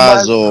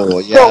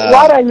Mambazo. Yeah. So,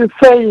 what are you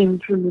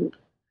saying to me?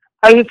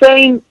 Are you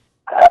saying?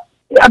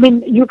 I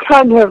mean, you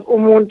can't have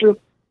umuntu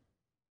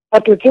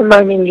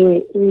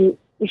atutemani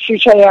the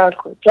future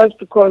yako just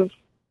because.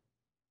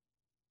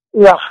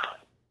 Yeah.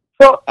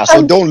 So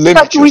don't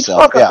limit yourself. We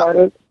talk about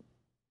it.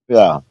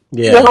 Yeah.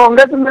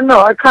 No,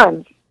 I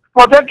can't.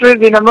 For that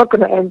reason, I'm not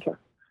going to enter.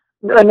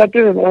 And I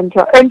didn't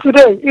enter. And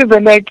today,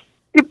 even like,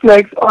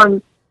 Eplex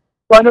on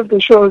one of the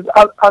shows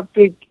out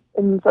big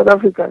in South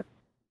Africa,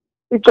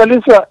 it's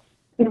Alisa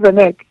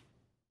Ivanek.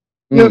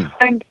 You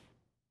find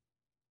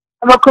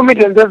I'm a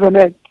comedian,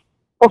 Ivanek,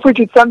 of which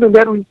is something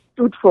that we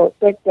stood for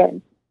back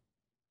then.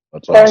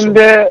 That's awesome.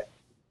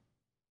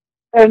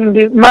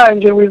 And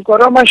mind you, we've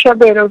got Oma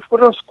Shabera, we've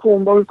got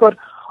Oskumba, we've got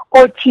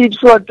all teams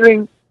who are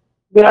doing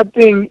their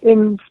thing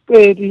in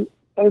Spady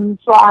and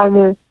so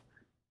on.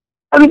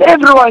 I mean,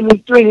 everyone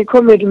is doing a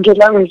comedy in the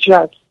language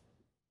yard.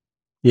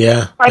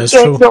 Yeah, that's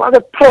true. true.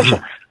 The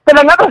pressure. But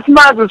another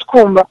smart is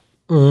Kumba.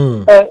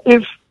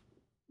 If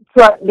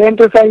the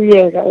entire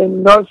year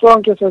and no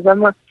song is you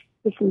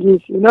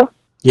know.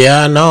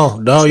 Yeah, no,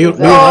 you're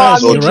Yeah, right.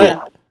 so You're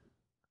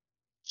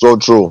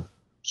true. right.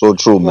 So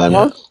true, man.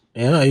 Yeah,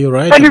 yeah, you're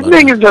right And the about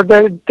thing that. is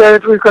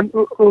that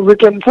we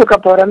can talk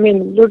about. I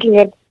mean, looking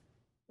at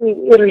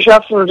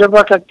reshuffle,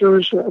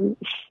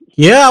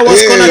 Yeah, I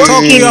was gonna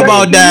talk to you Hey,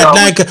 about that.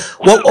 Like,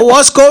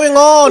 what's going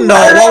on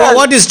though?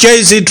 What is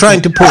Jay Z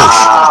trying to push?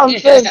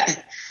 man.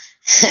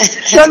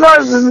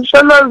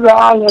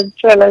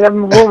 Shalazi,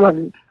 I'm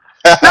woman.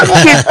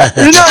 Let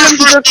me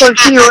just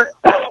continue.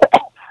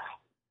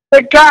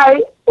 The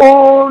guy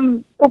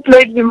who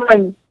played the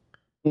man,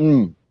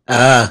 mm.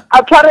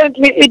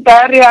 apparently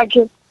i-diary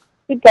yakhe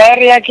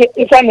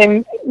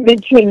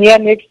isane-meeting here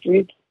next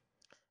week.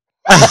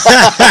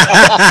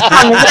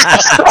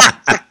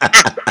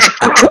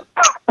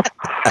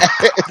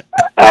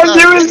 And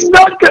he's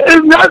not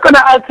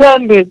gonna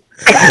attend it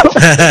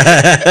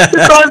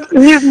because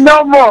he's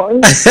no more.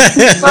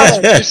 He's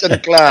fine. He's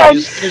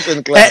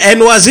finishing class.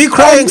 And was he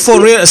crying for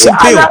real,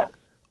 Simphiwe?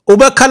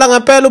 Ube khala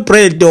ngempela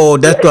uBrad, or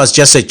that was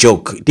just a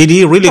joke? Did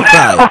he really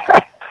cry?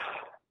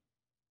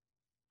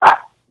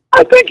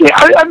 I think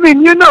I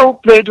mean, who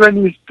played when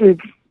he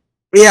speaks.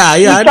 Yeah,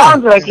 He I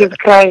sounds know. like he's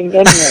crying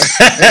anyway.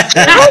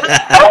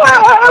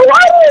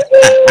 Why is he?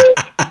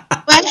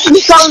 He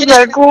sounds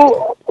like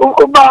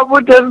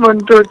Babu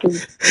Desmond Tutu. You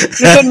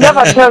can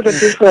never tell the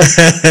difference.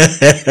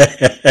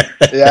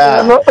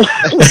 Yeah.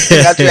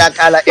 That's where I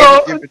call it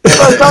anything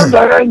So sounds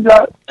like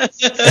that.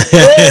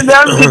 Yeah,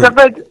 them kids,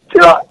 but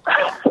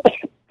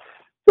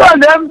so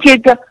them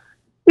kids,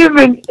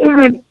 even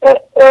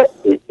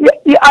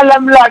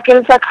i-alarm lakhe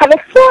lisakhala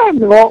ekuseni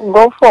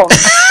ngo-4.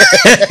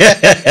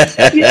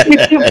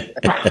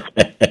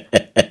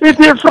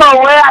 Ithi, from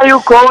where are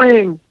you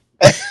going?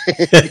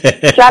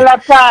 Hlala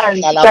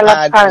phansi.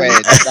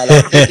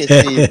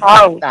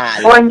 Hawu,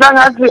 wenza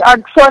ngathi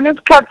akusona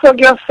isikhathi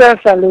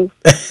sokuyofesa lesi.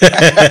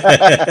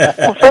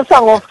 Ufesa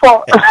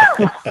ngo-4.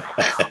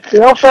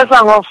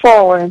 Uyofesa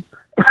ngo-4 wena.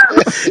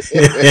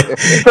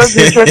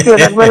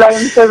 Sezishethela kumele aye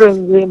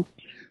emsebenzini.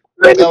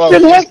 But it's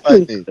been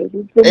hectic.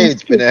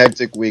 It's been a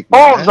hectic week.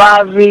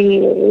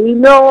 Vavi,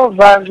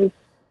 Vavi.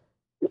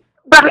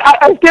 But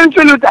I still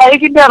feel it. I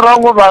get the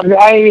wrong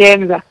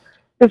Vavi.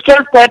 It's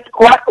just that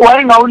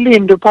why only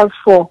in the past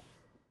 4?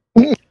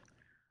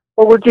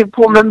 Ukuthi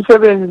iphume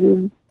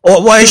emsebenzini.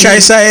 Why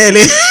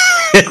shayisayeli?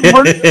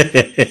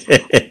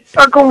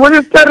 Akhumbula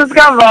isitori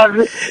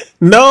sikaVavi.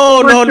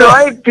 No.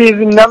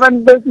 Wayebhizi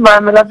nabantu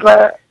besimame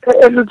lapha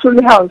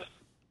eLuthuli House.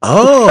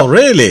 Oh,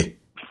 really?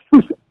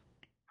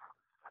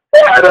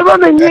 Yeah, I don't know.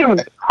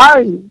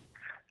 Hi.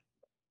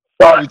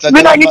 So,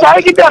 mina ngithi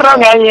ayikho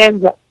wrong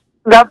ayenza.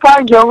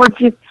 Ngaphandle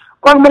ukuthi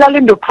kwakumele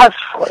alinde pass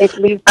for at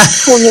least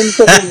uphume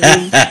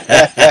emsebenzini.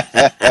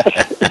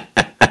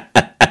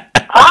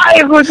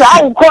 Hayi ukuthi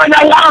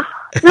awukhona la.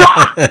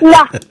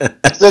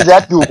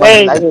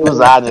 Seziyaduka la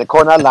iduzane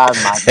khona la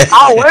manje.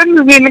 Awu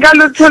emzini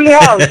kaLuthuli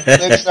House.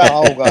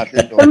 Hawu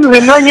kahle nto.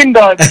 Emzini wenye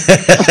indoda.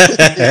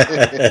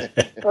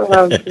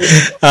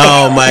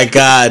 Oh my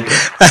God.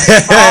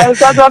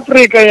 South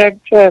Africa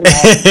yakutshela.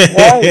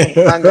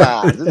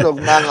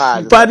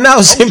 But now,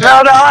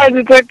 Otherwise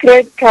it's a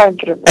great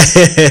country.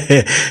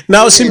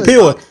 Now,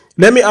 Simphiwe,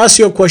 let me ask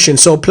you a question.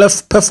 So,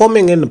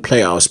 performing in the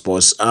Playhouse,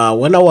 boss.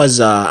 When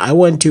I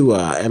went to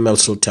ML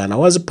Sultan. I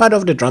was a part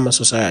of the drama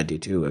society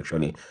too,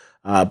 actually.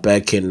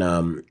 Back in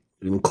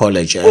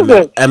college.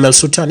 ML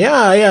Sultan.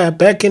 Yeah.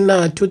 Back in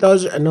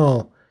 2000.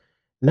 No.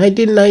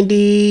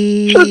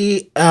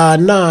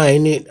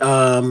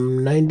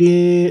 1999,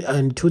 90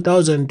 and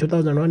 2000,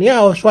 2001.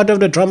 Yeah, I was part of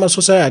the drama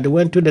society.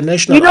 Went to the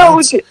national.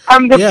 Arts.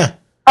 I'm the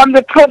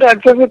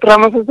product of the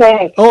drama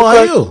society. Oh,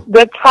 are you?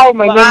 That's how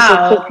my name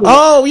got taken.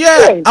 Oh,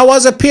 yeah. I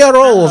was a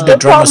PRO of the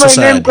drama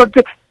society.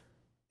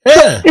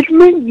 Yeah. It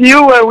means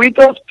you were with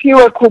us,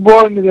 Piwa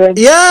Kubon then.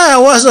 Yeah, I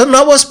was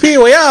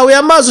Piwa. Yeah, we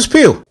are Mazus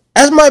Piwa.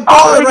 That's my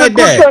boy right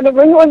there.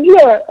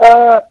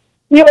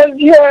 He was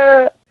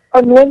here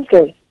on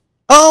Wednesday.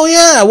 Oh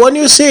yeah, when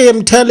you see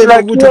him, tell him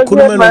to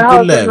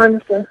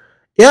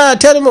yeah,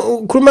 tell him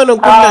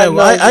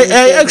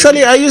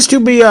I used to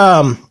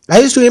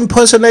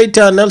impersonate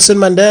Nelson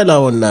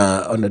Mandela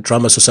on the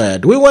drama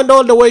society. We went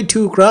all the way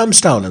to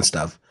Grahamstown and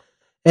stuff,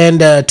 and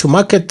to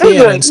Market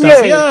Theatre and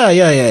stuff. Yeah.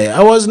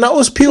 I was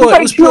pure.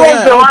 It was pure.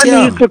 The one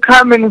who used to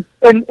come and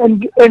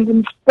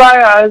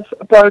inspire us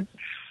about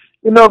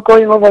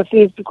going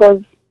overseas,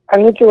 because I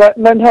need to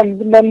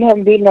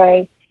Manham be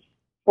like.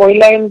 Or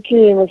Lion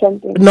King or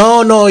something.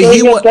 No, so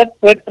he went.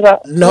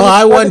 No,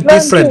 I went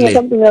differently.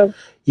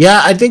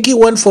 Yeah, I think he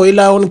went for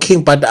Lion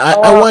King, but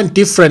I went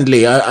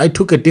differently. I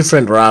took a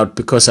different route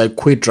because I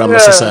quit drama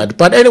society.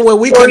 But anyway,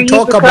 we can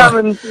talk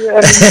about.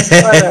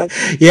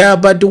 Yeah,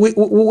 but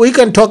we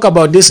can talk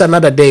about this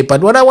another day.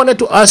 But what I wanted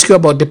to ask you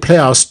about the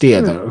Playhouse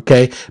Theatre,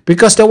 okay?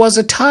 Because there was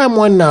a time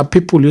when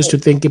people used to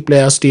think the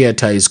Playhouse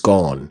Theatre is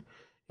gone,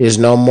 is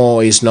no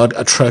more, is not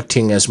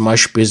attracting as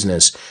much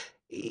business.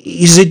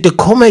 Is it the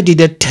comedy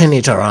that turn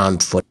it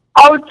around for?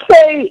 I would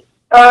say,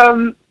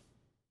 I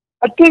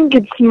think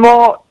it's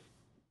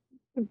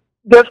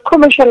they've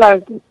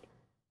commercialized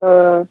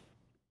because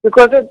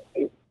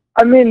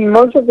I mean,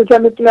 most of the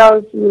time at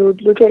Laos, you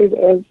would look at it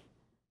as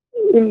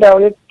in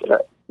the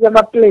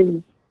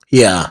planes.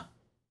 Yeah.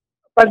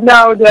 But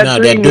now they're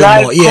doing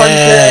live more.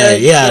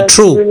 concerts. Yeah,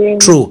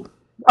 true.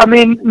 I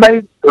mean,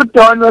 my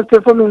Don was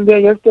performing there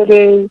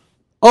yesterday.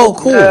 Oh,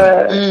 cool.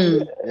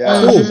 Cool.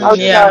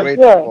 Yeah. We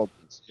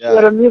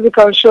had a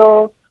musical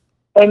show,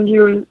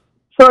 and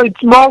so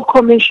it's more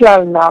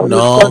commercial now.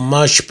 No,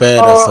 much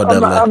better for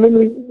them. I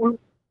mean,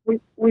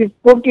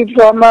 we've booked it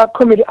from a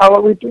comedy hour.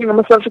 We're doing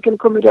a South African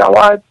Comedy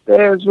Awards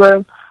there as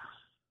well,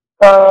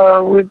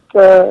 with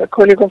a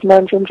colleague of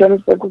mine from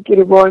Johannesburg,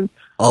 Kiribon.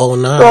 Oh,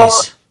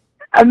 nice. So,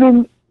 I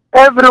mean,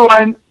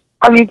 everyone,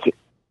 I mean,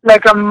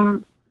 like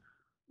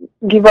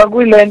give a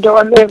good land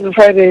on every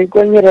Friday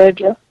going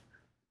radio,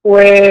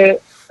 where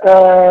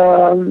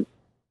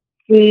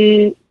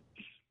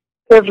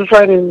every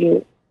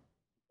Friday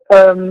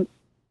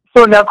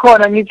so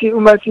nakhona ngithi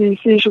uma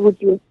sisho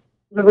ukuthi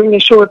we're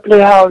show at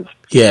Playhouse.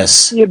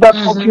 Yes. You're that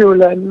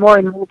popular and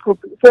more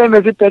popular. Same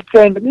as the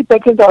Center. The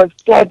Center was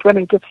dead when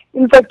I got.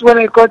 In fact, when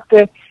I got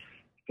there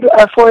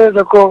 4 years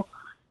ago,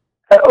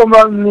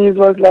 Omar Mies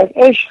was like,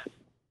 "Hey,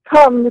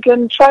 come, you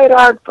can try it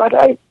out." But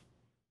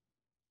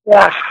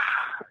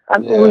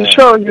we're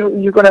sure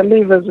you're gonna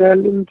leave as well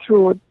in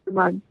 2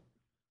 months.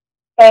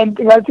 And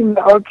I think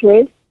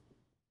okay.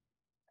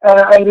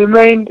 I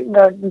remained in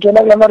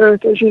the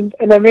station,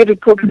 and I made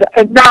it popular.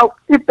 And now,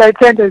 if the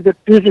Center is a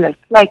business,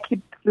 like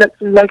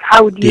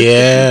how do you?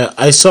 Yeah,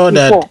 I saw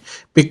that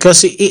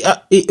because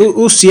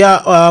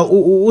Usia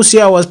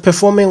was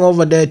performing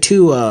over there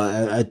too.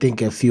 I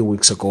think a few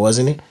weeks ago,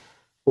 wasn't it?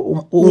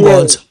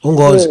 Ungoz.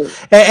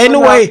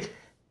 Anyway,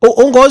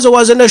 Ungoz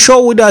was in the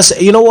show with us.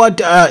 You know what?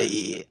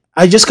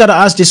 I just gotta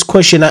ask this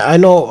question. I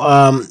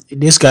know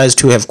these guys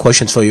too have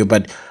questions for you,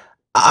 but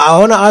I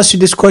want to ask you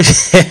this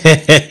question.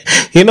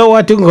 You know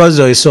what,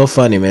 Ungozo is so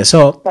funny, man.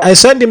 So I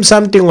sent him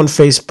something on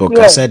Facebook.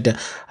 Yeah.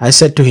 I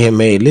said to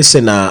him, "Hey,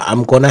 listen,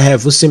 I'm gonna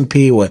have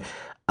Simphiwe.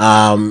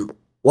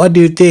 What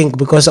do you think?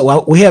 Because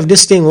we have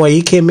this thing where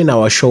he came in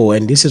our show,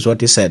 and this is what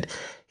he said.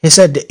 He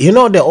said, you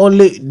know,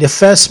 the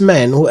first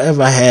man who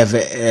ever have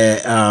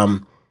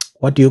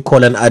what do you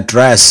call an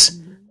address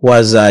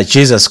was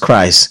Jesus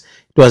Christ.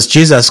 It was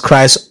Jesus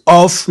Christ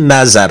of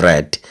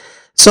Nazareth."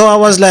 So I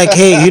was like,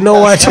 hey, you know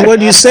what?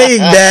 When you saying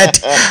that,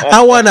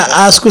 I want to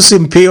ask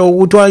Simphiwe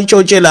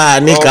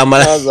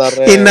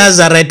in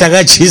Nazareth, I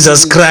got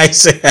Jesus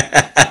Christ.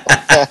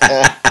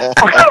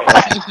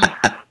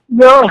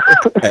 No,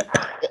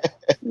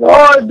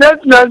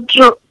 that's not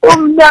true.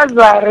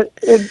 Nazareth,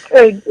 it's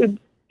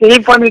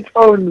deep on its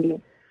own.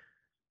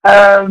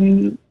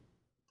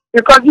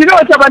 Because you know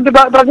what about the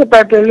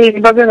Bible,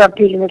 it doesn't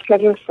appeal,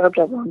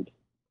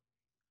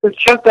 it's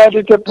just that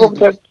it's a book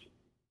that.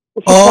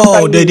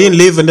 Oh, they didn't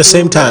live in the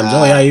same times.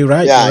 Oh, yeah, you're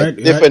right. Yeah, you're right,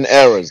 different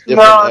eras. They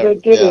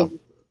didn't. Yeah.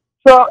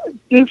 So,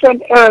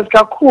 different eras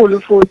cool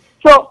food.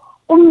 So,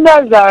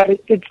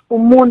 Nazareth, it's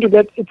umuntu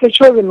that it's a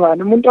chosen one,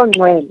 umuntu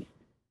ongcwele.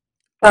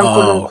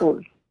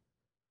 Kankulunkulu.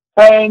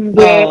 And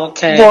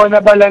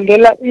bona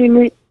balandela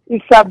ini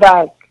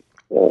isabath.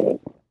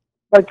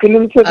 Bagcina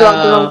umthetho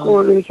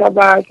kaNkulunkulu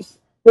isabath.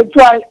 That's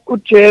why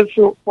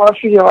uJesu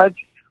wafika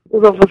wathi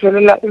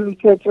uzovuselela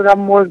imithetho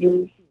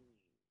kaMoses.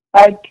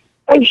 But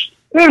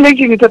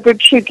religion is a bit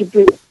tricky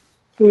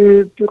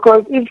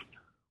because if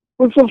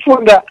you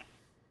find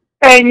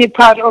any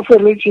part of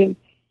religion,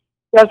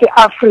 that's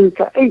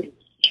Africa.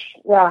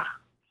 Yeah.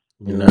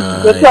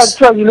 Nice. That's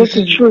why you need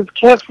to choose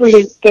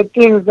carefully the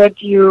things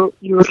that you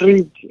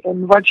read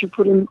and what you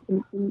put in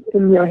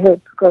your head,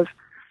 because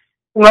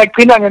like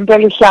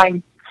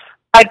shine.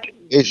 But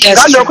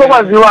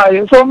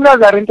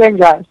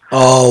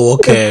oh,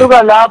 okay.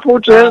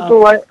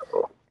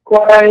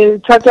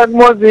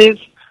 Moses,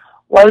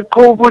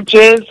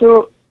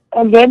 Jesu,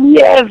 and then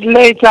years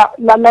later,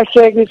 and then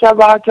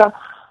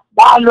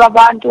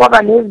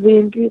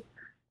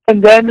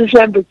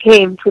Shembe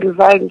came to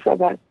revive the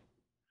Sabbath.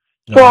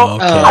 So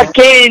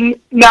again,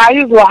 now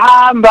you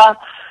Hamba,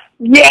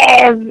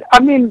 yes, I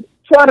mean,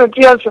 200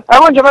 years. I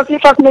want to be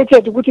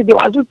fascinated to there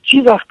was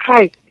Jesus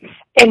Christ,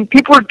 and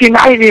people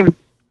denied him.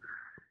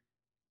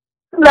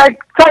 Like,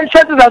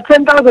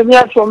 10,000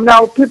 years from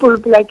now, people will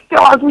be like,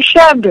 there was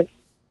Shembe,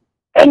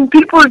 and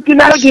people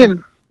denied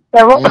him.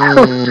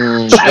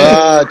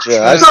 Gotcha.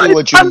 I see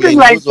what you something mean.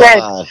 Like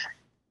that.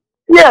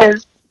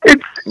 Yes,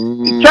 it's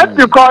just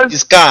because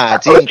it's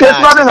God.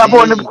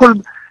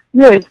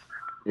 Yes.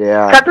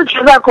 Yeah. Because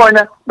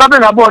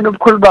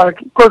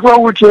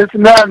what would you say?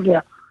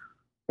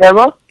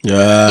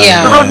 Yeah.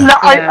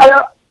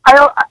 Because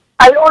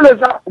I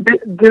always ask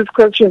this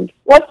question.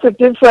 What's the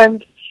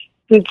difference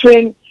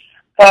between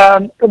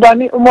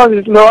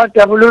Moses Lord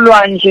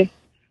Tabululwanje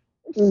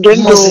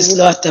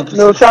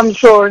no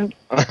Samson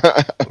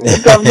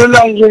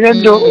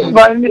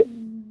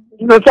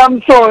no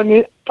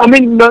Samson, I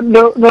mean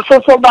no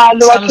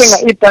Sosobalo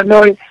watching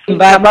Itanoi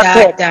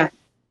Namapepa.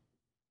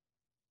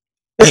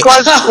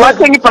 Because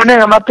watching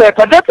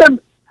Itanoi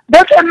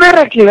that's a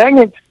miracle, ain't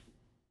it?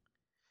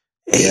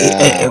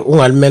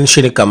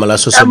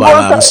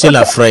 I'm still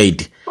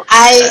afraid.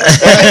 Hey,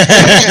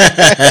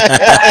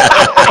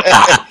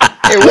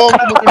 won't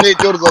nominate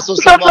yours also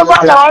I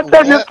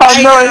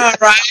know,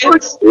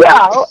 right?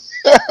 Yeah.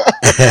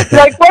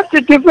 Like, what's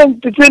the difference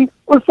between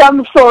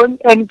Samson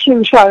and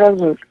King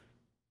Shaka?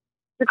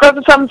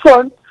 Because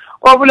Samson,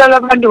 wabulala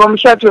abantu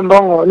ngomshado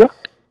wembongolo,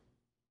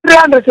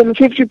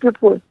 350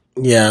 people.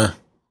 Yeah.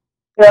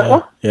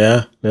 Yeah.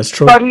 Yeah, that's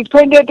true. But he's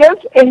painted as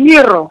a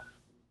hero.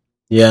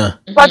 Yeah.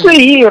 But a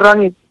hero,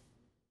 ngithi.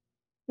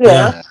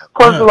 Yeah.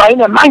 Because why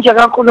manje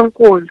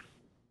kaNkulunkulu.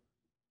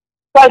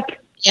 But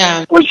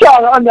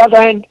uShaka on the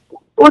other hand,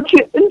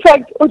 in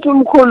fact, uthi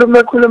umkhulu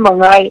mekhuluma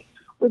ngaye,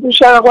 uthi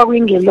uShaka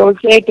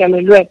kwakuyingelosi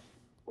edalelwe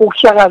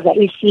ukushakaza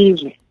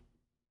isizwe.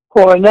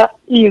 Khona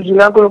izwi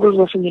laNkulunkulu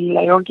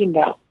lizofinyelela yonke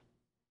indawo.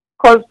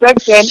 Because back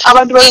then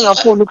abantu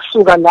babengafuni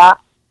ukusuka la.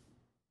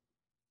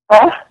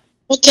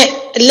 Okay,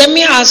 let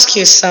me ask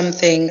you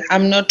something.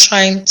 I'm not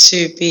trying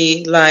to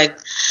be like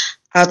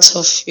out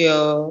of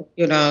your,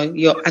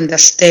 your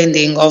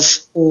understanding of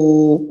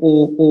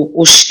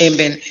Shembe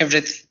and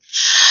everything.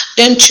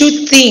 Don't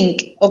you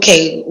think,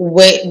 okay,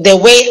 the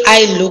way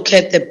I look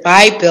at the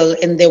Bible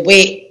and the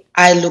way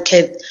I look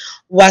at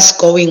what's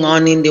going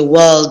on in the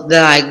world,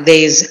 like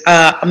there's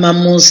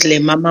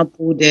Muslim,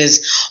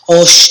 Buddhists,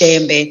 or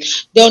Shembe.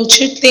 Don't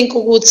you think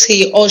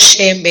ukuthi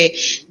Shembe,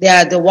 they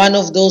are the one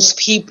of those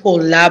people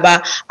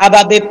laba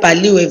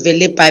ababebhaliwe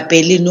vele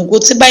eBhayibhelini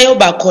ukuthi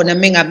bayoba khona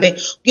mengabe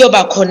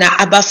kuyoba khona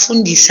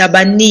abafundisi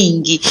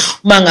abaningi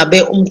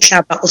mangabe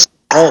umhlaba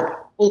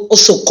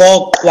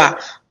usugoqwa.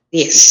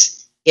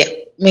 Yes. Yeah.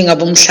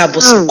 Mengabe umhlaba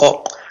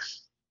usugoqwa.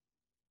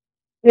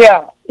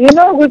 Yeah. You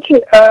know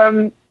ukuthi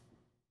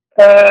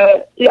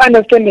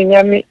i-understanding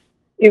yami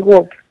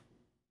ikuphi.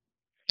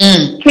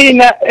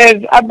 Thina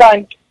as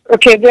abantu,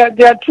 okay,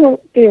 there are two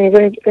things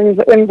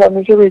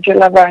engizamise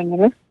ukuyitshela abanye,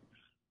 ne?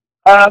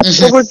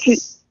 Ukuthi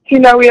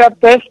thina we are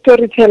best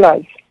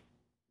storytellers.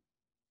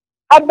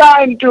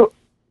 Abantu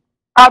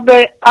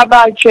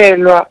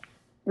abatshelwa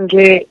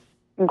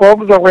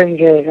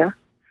ngokuzokwenzeka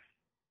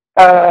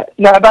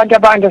nabantu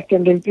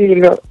aba-understand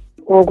impilo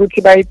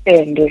ukuthi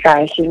bayipende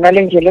kahle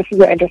ngale ndlela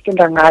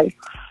esizo-understanda ngayo.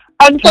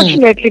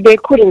 Unfortunately, they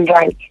couldn't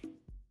write.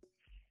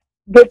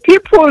 The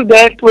people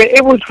that were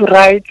able to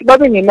write,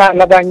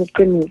 babengenalo abanye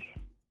iqiniso.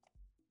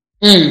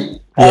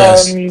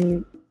 Yes.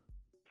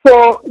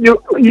 So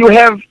you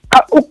have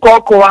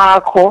ugogo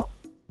wakho,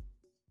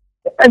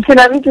 and so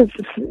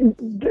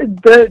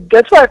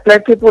that's why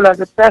black people are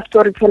the best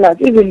storytellers,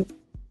 even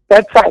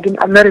that side in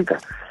America,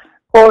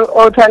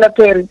 or Tyler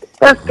Perry,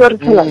 best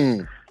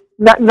storytellers.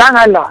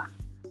 Nangala.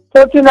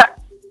 So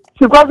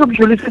sikwazi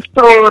ukudlulisa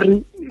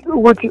istory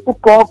ukuthi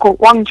ugogo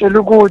wangitshela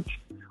ukuthi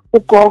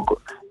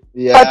ugogo,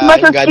 but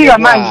mase sifika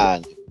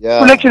manje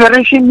kule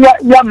generation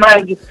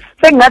yamanje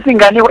sengathi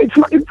ingane it's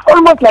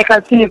almost like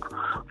asikho,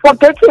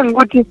 forgetting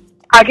ukuthi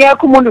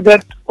akekho umuntu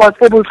that was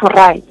able to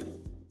write.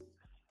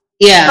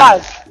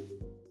 But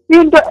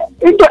into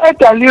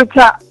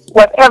edalutha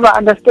whatever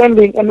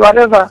understanding and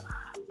whatever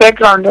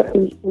background that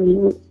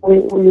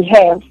we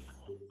have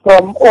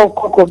from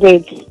ogogo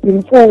bethu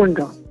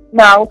imfundo.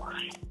 Now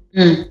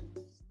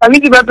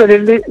angithi baphele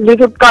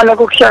lesokuqala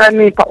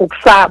kokuhlakanipha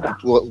ukusaba,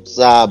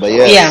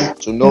 yes.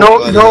 To know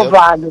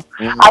novalo.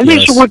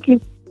 Alisho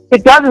ukuthi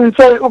it doesn't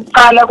say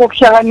ukuqala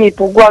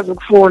kokuhlakanipha ukwazi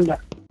ukufunda.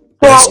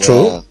 So that's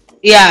true.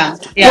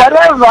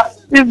 Whatever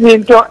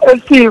izinto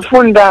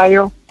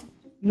esifundayo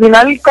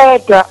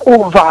zinaliqeda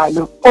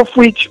uvalo, of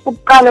which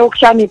ukuqala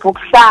ukuhlakanipha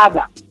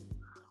ukusaba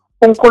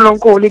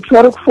uNkulunkulu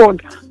ikufuna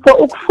ukufunda. So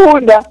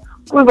ukufunda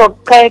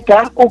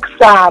kuzoqeda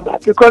ukusaba,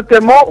 because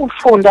the more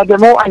ufunda, the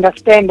more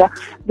understand,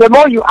 the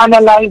more you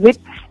analyze it,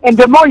 and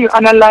the more you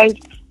analyze,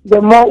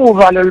 the more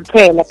uvalo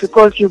luphela,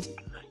 because you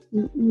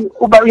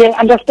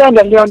understand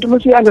leyo nto. Uma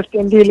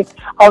understandile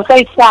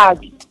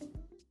awusayisabi.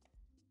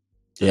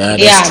 Yeah,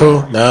 that's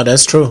true. No,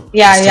 that's true.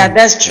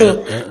 That's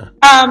true.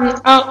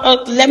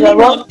 Let me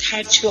not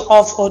cut you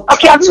off.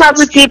 Okay, I'm not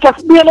with it.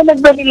 Yes.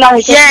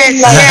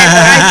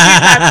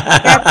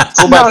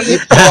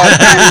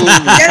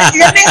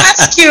 Let me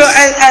ask you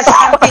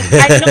something.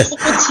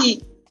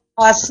 I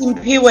know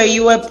Simphiwe,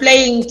 you were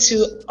playing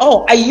to.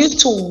 Oh, I used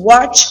to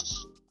watch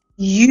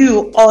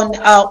you on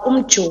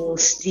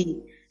Umjosti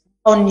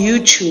on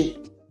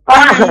YouTube.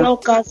 I know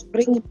guys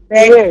bring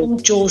back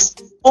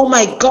Umjosti. Oh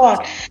my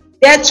God.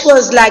 That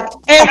was like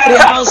every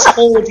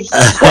household in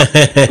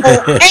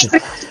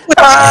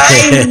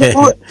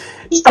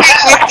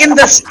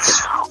the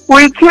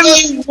we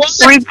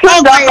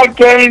tuned up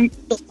again.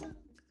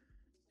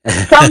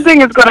 Something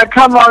is gonna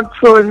come out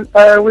soon.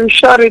 We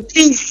shot it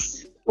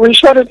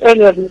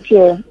earlier this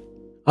year.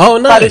 Oh,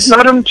 nice. But it's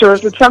not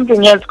Umjost, it's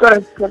something else.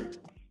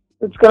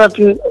 It's gonna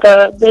be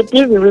they're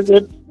busy with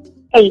it.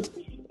 Hey,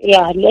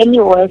 let me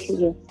work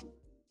with it.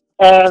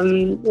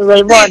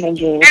 Raymond and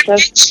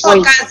just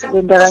wait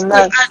and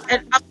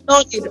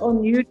upload it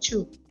on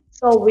YouTube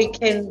so we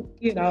can,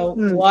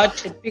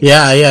 watch it.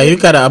 Yeah, you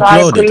gotta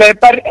upload it.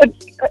 But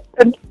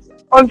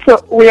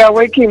also we are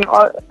working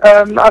on.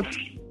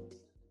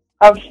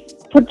 I've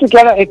put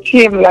together a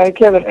team like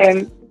it,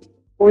 and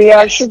We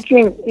are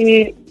shooting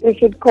a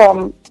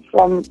sitcom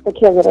from the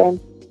KZN.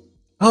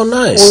 Oh,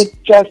 nice.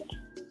 With just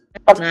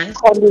colleagues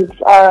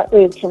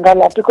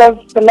because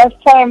the last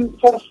time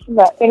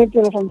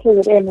anything from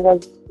KZN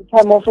was the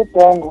time of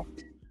Bongo.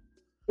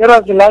 That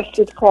was the last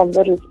sitcom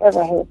that we've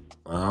ever had.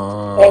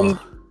 Oh.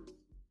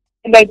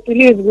 And I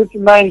believe with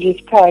mind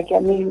is cut. I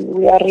mean,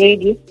 we are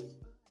ready.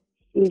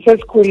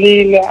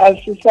 Simphiwe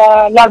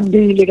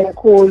Shembe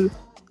kakhulu.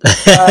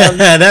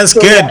 That's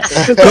good. Yeah,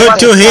 Good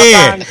to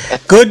hear.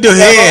 Good to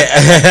hear.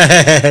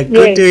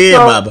 Good to hear,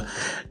 Baba.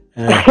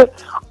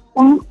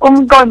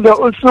 Umqondo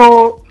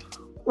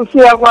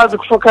usuyakwazi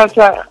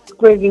ukufocusa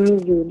kwezinye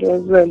izinto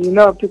as well, you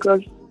know,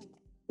 because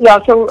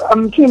so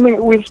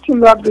we've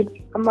teamed up with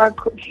a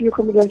few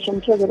comedians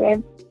from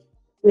KZN.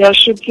 We are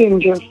shooting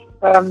just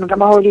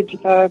holiday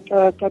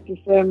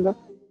December.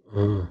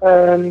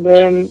 And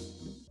then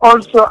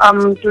also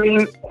I'm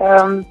doing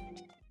a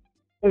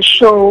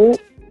show,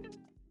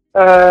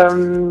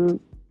 Simphiwe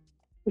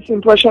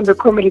Shembe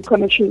Comedy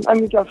Connection. I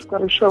need to have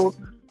got a show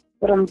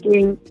that I'm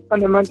doing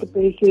on a monthly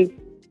basis.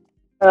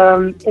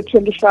 At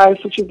 25,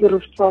 which is the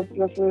rooftop,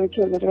 that's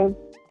KZN.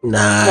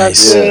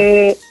 Nice.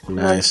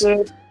 Nice.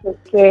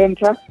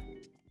 Center.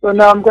 So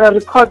now I'm going to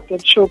record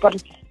that show, but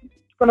it's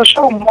going to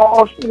show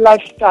more of the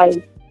lifestyle,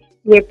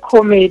 the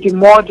comedy,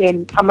 more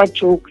than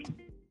jokes.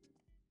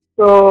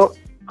 So,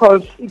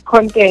 because it's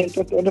content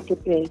at the end of the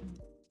day.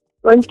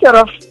 So instead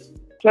of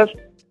just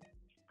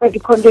the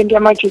content,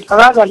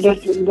 rather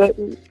it's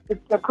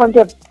the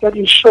content that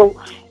you show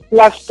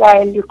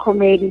lifestyle, the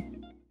comedy,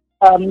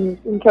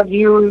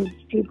 interviews,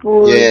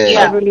 people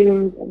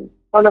traveling, and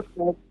all of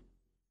that.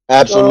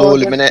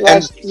 Absolutely, so man.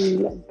 That's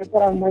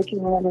what I'm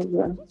working on as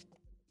well.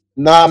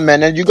 Nah,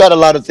 man, and you got a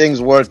lot of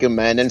things working,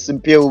 man. And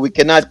Simphiwe, we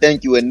cannot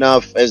thank you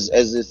enough as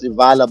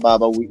Sivala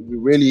Baba. We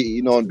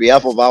really, on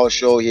behalf of our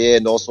show here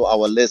and also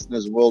our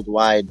listeners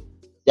worldwide.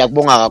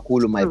 Yakbonga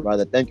kakhulu, my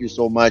brother. Thank you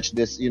so much.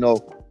 This,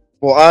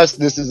 for us,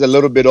 this is a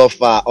little bit of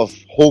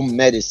home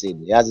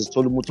medicine. Yeah.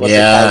 Ingakho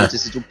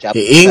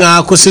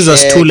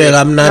sizosithule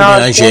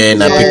kamnandi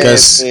kanjena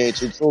because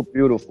it's so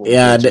beautiful.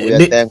 Yeah, so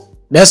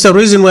that's the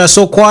reason we're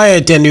so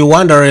quiet and you're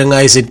wondering,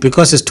 is it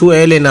because it's too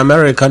early in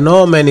America?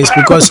 No, man, it's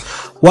because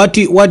what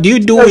you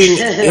doing,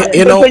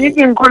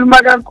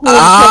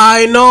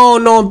 I know,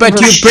 no, but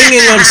you're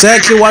bringing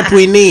exactly what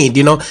we need,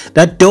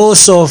 that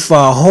dose of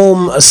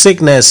home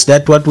sickness,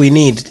 that's what we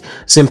need.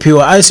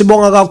 Simphiwe,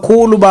 Aisibonga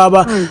kakhulu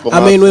baba. I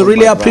mean, we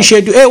really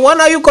appreciate you. Hey,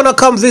 when are you going to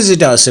come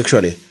visit us,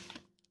 actually?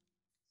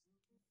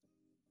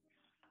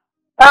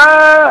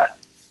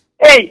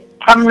 Hey,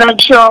 I'm not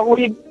sure.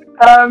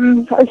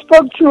 I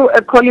spoke to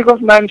a colleague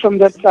of mine from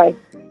that side.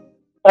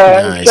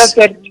 Nice. Just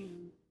that,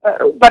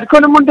 but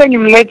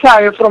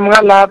later from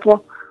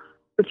Galapo.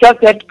 It's just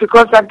that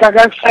because I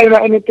can't say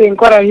anything,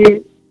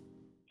 he's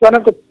one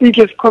of the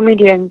biggest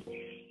comedians.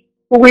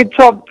 We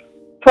top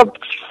 5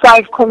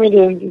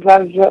 comedians in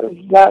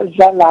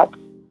Zalap.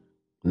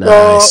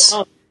 Nice.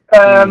 So,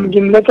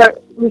 later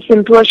we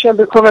Simphiwe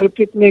Shembe Comedy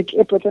Picnic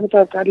at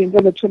Botanical Garden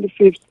on the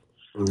 25th.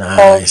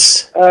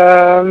 Nice.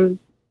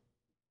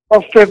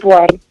 Of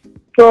February.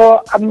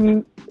 So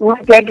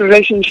with that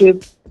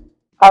relationship,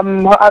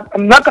 I'm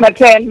not gonna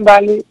tell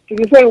Mbali. Did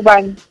you say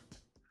Ubani?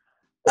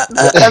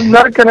 I'm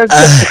not gonna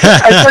say.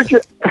 I told you.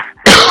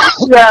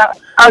 Yeah,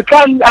 I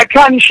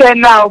can't share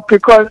now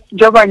because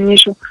job an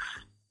issue.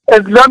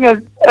 As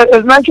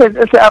much as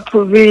it's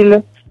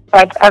approval,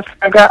 but I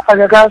got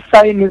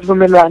sign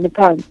isivumelwano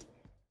phansi.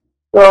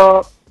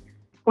 So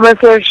when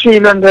I say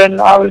and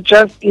then I will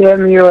just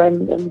DM you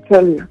and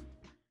tell you,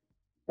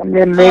 and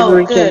then maybe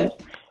we can.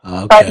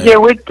 Okay. But yeah,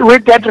 with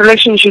that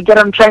relationship that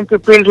I'm trying to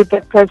build with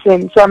that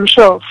person, so I'm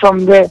sure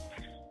from there,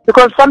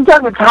 because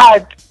sometimes it's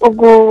hard to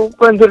go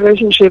in the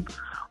relationship,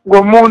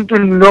 Yeah, no,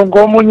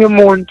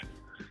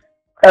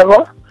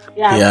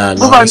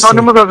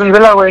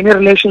 in a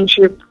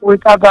relationship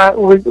with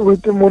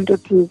the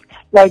Monte.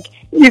 Like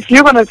if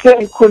you're gonna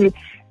say cool,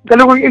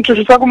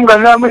 introduce a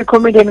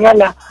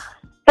comedian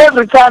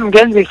every time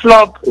gets the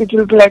flop, it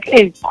will be like,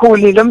 hey, cool,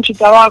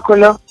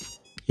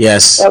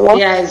 yes.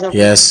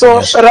 Yes. So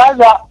yes.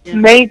 rather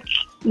make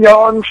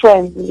your own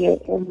friends,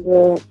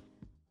 and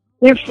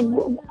if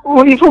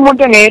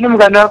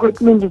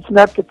it means it's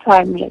not the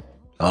time yet.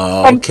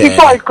 Oh, and okay.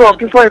 before I go,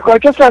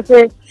 just want to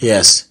say,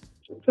 yes.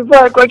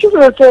 Before I go, just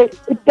want to say,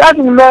 it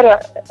doesn't matter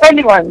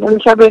anyone.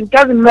 It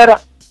doesn't matter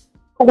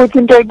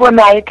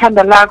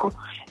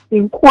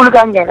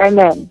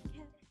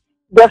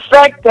the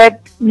fact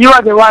that you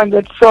are the one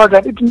that saw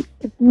that it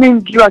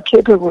means you are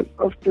capable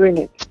of doing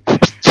it.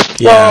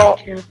 Yeah. So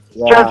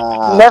just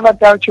never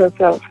doubt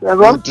yourself.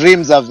 Your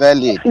dreams are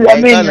valid.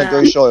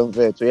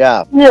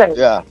 Yeah.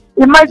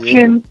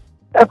 Imagine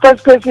a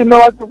first person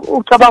knows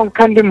about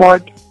candy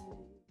mod.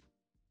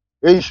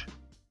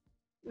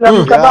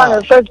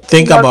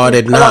 Think about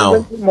it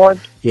now.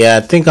 Yeah,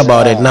 think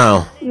about it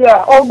now.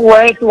 Yeah. Oh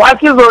wait,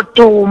 what is a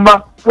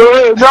tumor?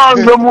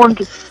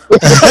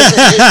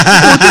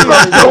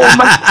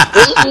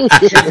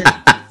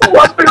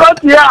 What But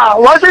yeah,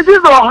 what it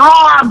is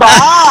hard.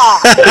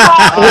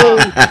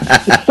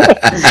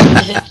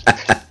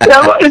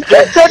 It's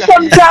just that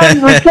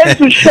sometimes we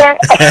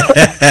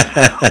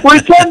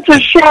tend to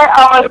share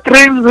our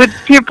dreams with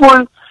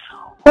people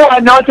who are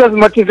not as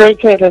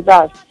motivated as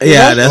us.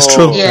 Yeah, that's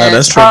true. Yeah. Yeah,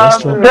 that's true.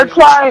 That's true. That's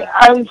why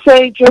I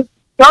say just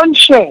don't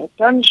share.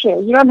 Don't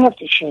share. You don't have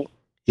to share.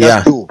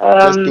 Yeah.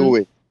 Just do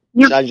it.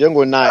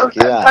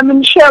 I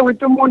mean, share with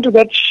the one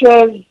that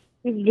shares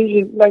his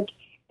vision. Like,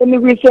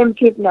 when we same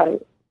tip now.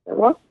 You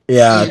know?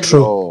 Yeah,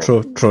 true.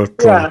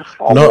 Yeah.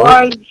 No.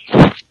 Otherwise,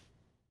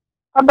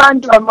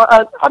 abantu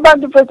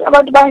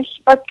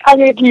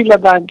bakhanyekile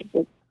abantu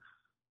futhi.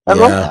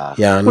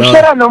 Yeah, no.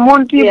 Ushera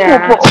nomuntu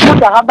iphupho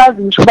umuntu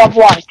akabazi ngisho babo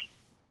wakhe.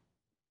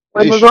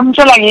 Wena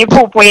uzomtshela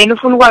ngephupho yena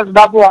ufuna ukwazi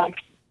babo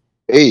wakhe.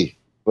 Hey,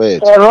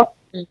 wait. Yebo.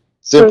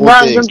 Simple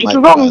Manje things, ngithi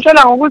my brother.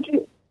 uzongitshela ngokuthi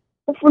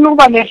ufuna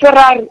ukuba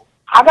neFerrari.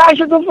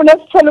 Akasho ukuthi ufuna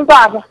isithelo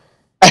ubaba.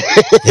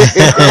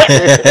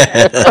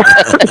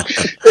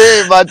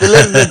 Hey, but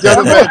ladies and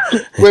gentlemen,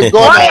 we're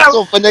going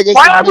so funeke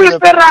Why we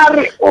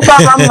Ferrari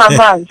ubaba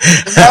mngamanzi?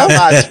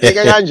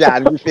 Fika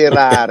kanjani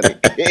kwi-Ferrari?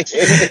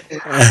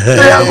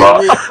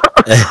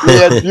 We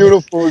had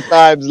beautiful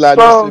times la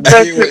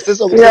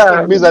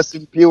sizokubiza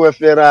Simphiwe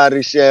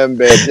Ferrari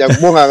Shembe.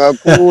 Siyakubonga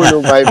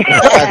kakhulu my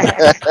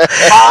brother.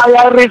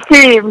 I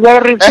receive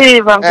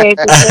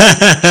mfethu.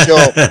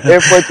 Sure.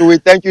 Efforts, we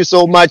thank you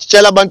so much.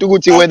 Tell abantu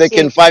ukuthi where they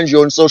can find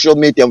you on social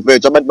media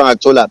mfethu. Abantu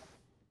bangakuthola.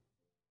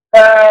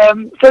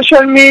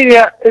 Social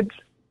media, it's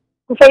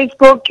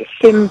Facebook,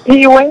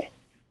 Simphiwe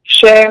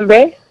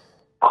Shembe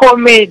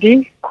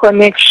Comedy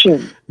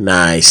Connection.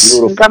 Nice.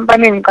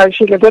 Company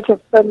ngikashile that's a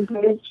fan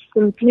page,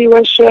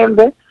 Simphiwe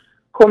Shembe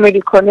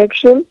Comedy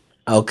Connection.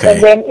 Okay.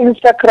 And then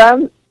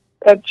Instagram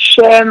at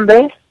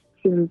Shembe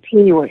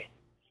Simphiwe.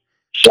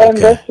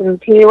 Shembe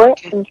Simphiwe,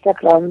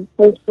 Instagram,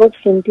 Facebook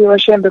Simphiwe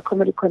Shembe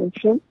Comedy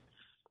Connection.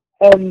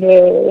 And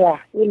you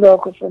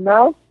logo for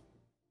now.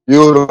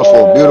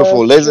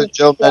 Beautiful. Ladies and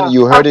gentlemen,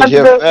 you heard it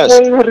here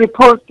first. They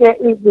repost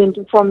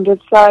izinto from the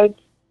site.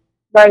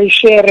 They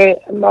share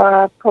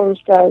my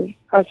posters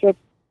as a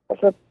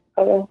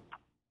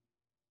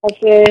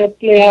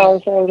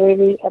playhouse. I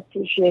really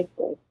appreciate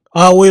that.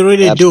 Oh, we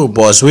really do,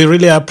 boss. We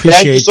really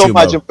appreciate Thank you so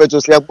much, bro.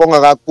 Mfethu.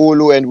 Siyabonga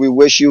kakhulu, and we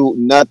wish you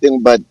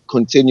nothing but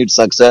continued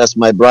success,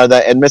 my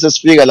brother. And Mrs.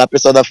 Figa, lapha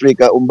South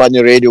Africa,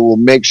 Mbali Radio will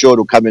make sure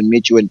to come and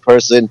meet you in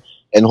person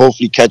and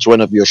hopefully catch one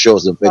of your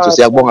shows, Mfethu.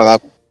 Siyabonga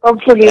kakhulu.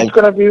 Hopefully it's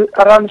going to be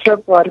around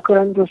February.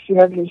 Couldn't just see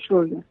the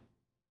show.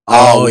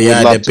 Oh,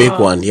 yeah, the big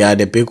one. Yeah,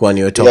 the big one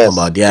you're talking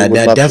about. Yeah,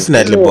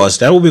 definitely, boss.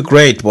 That would be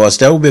great, boss.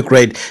 That would be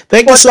great.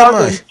 Thank you so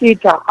much.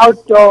 Theater,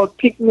 outdoor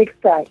picnic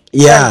style.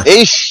 Yeah.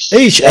 Ish,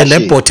 and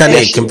then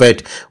botanic, in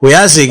fact. We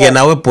are saying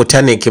now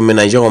botanic,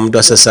 mina njengomuntu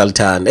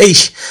waseSultan.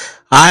 Ish.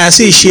 I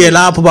see share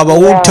lapho baba.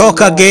 We'll talk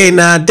again.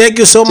 Thank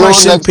you so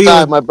much, next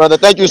time, my brother.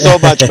 Thank you so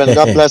much, man.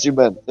 God bless you,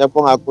 man. Thank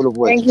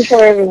you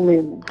for having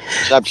me.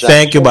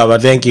 Thank you, Baba.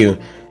 Thank you.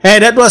 Hey,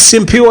 that was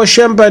Simphiwe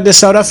Shembe, the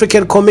South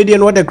African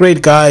comedian. What a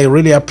great guy.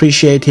 Really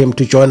appreciate him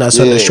to join us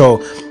on the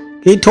show.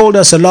 He told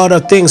us a lot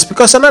of things,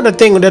 because another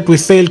thing that we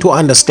fail to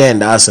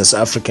understand, us as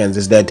Africans,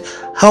 is that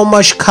how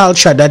much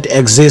culture that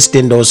exists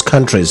in those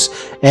countries.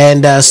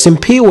 And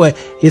Simphiwe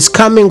is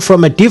coming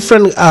from a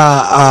different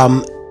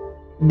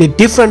the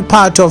different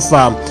part of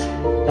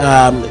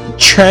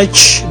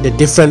church, the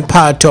different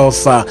part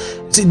of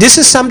this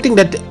is something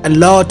that a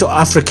lot of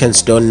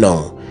Africans don't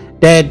know.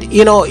 That,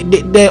 you know,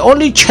 the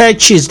only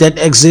churches that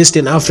exist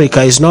in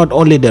Africa is not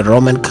only the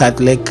Roman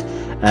Catholic,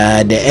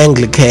 the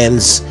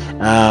Anglicans,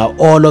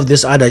 all of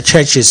these other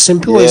churches.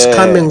 Simphiwe is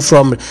coming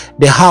from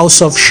the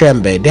House of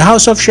Shembe. The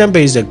House of Shembe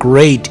is a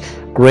great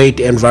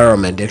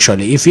environment,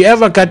 actually. If you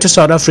ever get to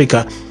South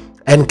Africa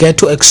and get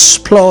to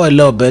explore a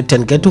little bit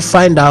and get to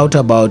find out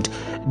about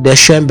the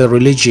Shembe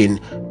religion,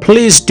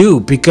 please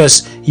do,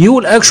 because you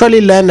will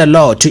actually learn a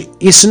lot.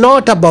 It's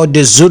not about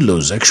the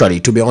Zulus, actually,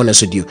 to be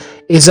honest with you.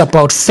 It's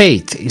about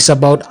faith. It's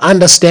about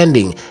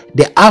understanding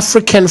the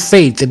African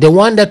faith, the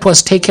one that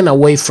was taken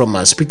away from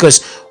us,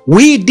 because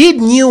we did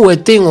knew a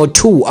thing or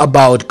two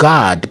about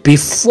God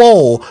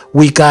before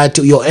we got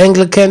your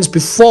Anglicans,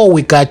 before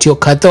we got your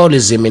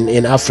Catholicism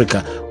in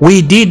Africa.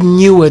 We did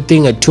knew a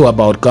thing or two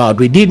about God.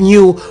 We did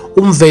knew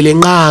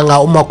umvelenganga,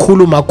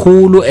 umakhulu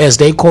makhulu, as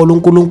they call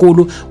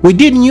unkulunkulu. We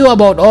did knew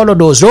about all of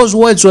those. Those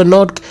words were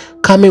not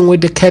coming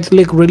with the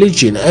Catholic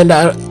religion.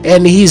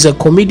 And he's a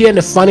comedian,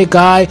 a funny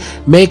guy,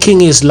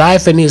 making his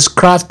life and his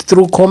craft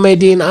through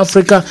comedy in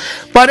Africa.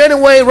 But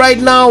anyway, right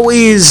now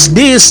is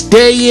this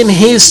day in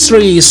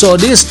history. So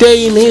this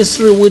day in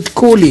history with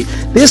Kuli.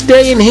 This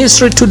day in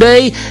history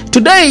today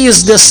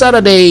is the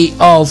Saturday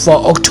of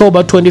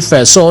October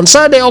 21st. So on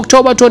Saturday,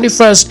 October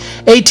 21st,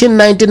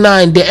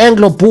 1899, the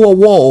Anglo-Boer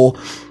War,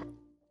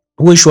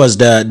 which was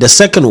the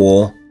second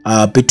war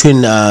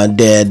between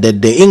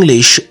the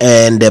English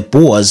and the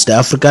Boers, the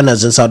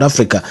Afrikaners in South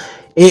Africa.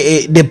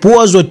 The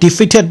Boers were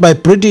defeated by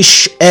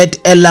British at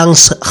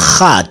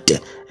Elandsgate.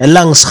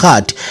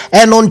 Langshat.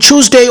 And on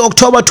Tuesday,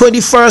 October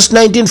 21st,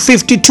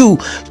 1952,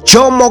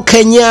 Jomo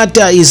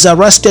Kenyatta is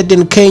arrested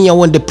in Kenya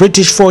when the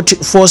British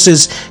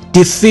forces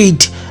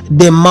defeat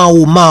the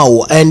Mau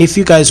Mau. And if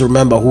you guys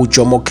remember who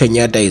Jomo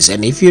Kenyatta is,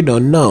 and if you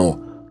don't know,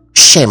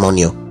 shame on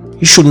you.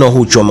 You should know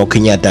who Jomo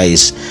Kenyatta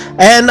is.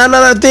 And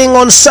another thing,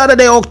 on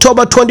Saturday,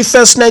 October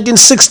 21st,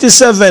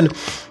 1967,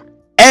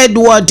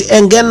 Edward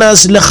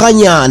Engenas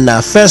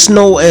Lechanyana, first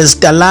known as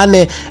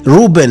Talane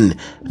Ruben,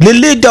 the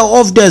leader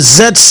of the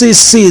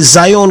ZCC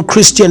Zion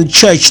Christian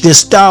Church, the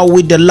star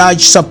with the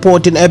large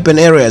support in urban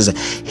areas,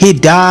 he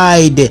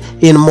died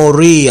in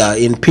Moriah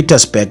in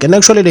Petersburg. And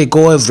actually they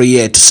go every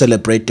year to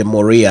celebrate the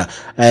Moriah,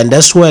 and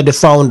that's where the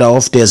founder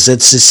of the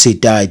ZCC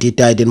died. He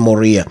died in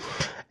Moriah.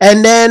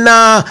 And then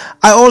I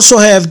also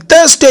have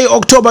Thursday,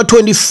 October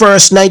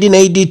 21st,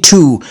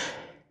 1982,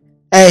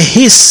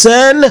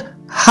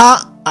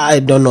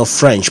 I don't know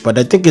French, but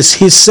I think it's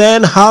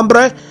Hissène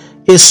Habre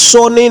is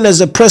sworn in as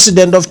the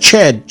president of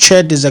Chad.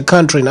 Chad is a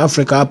country in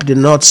Africa, up the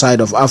north side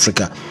of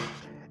Africa.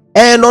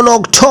 And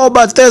on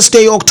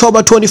Thursday,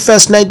 October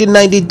 21st,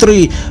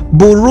 1993,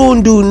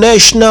 Burundi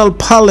National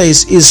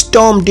Palace is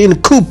stormed in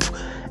coup,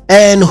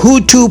 and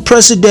Hutu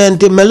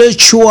President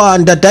Melchior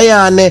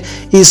Ndadaye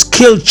is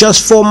killed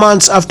just 4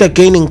 months after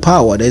gaining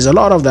power. There's a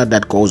lot of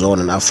that goes on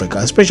in Africa,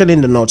 especially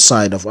in the north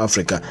side of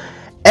Africa.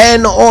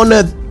 And on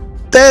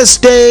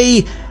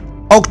Thursday,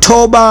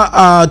 October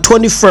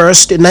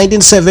 21st,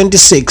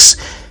 1976,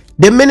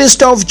 the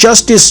Minister of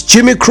Justice,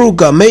 Jimmy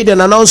Kruger, made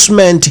an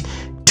announcement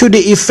to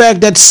the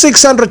effect that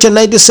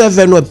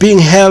 697 were being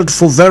held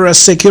for various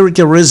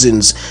security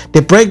reasons.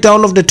 The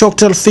breakdown of the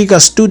total figure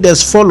stood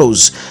as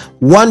follows: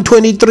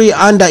 123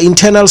 under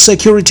Internal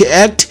Security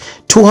Act,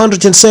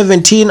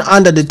 217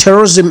 under the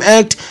Terrorism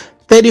Act,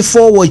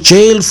 34 were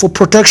jailed for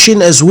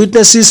protection as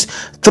witnesses,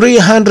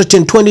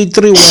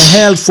 323 were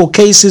held for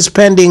cases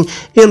pending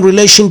in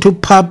relation to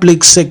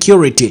public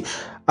security.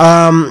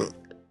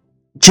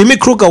 Jimmy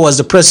Kruger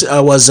was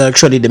was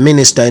actually the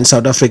minister in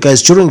South Africa.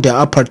 It's during the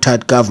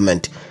apartheid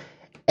government.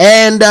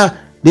 And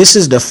this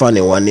is the funny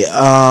one.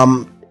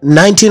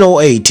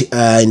 1908,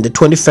 in the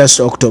 21st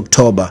of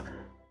October,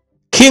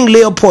 King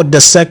Leopold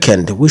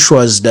II, which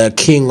was the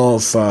king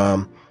of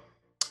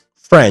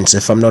France,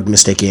 if I'm not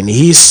mistaken,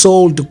 he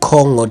sold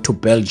Congo to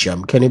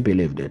Belgium. Can you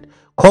believe that?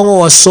 Congo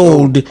was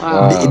sold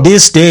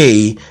this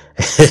day.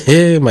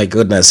 My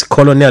goodness,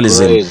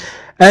 colonialism. Crazy.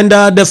 And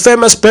the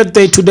famous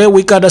birthday today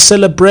we gotta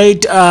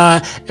celebrate,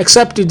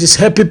 except it is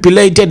happy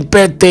belated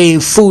birthday,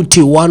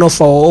 Futi, one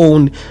of our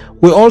own.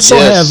 We also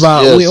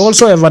we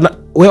also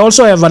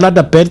have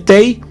another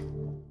birthday,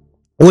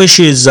 which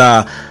is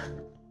I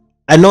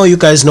know you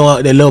guys know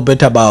a little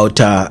bit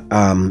about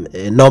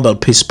Nobel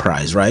Peace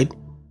Prize, right?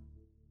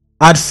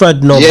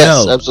 Alfred Nobel.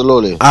 Yes,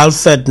 absolutely.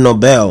 Alfred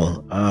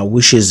Nobel,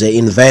 which is the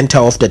inventor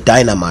of the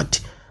dynamite.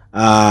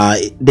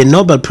 The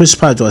Nobel Peace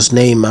Prize was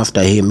named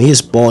after him.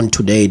 He's born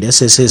today.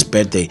 This is his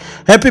birthday.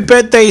 Happy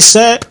birthday,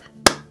 sir.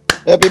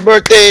 Happy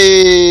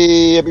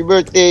birthday. Happy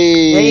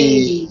birthday.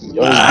 Hey.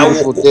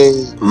 Beautiful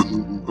day.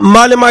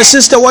 Mali, my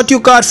sister, what you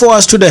got for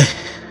us today?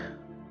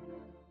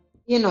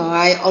 You know,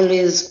 I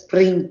always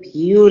bring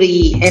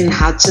beauty and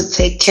how to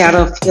take care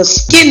of your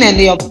skin and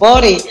your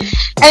body.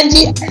 And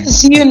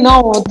as you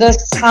know,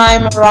 this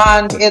time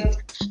around,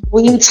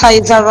 winter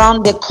is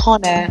around the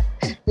corner.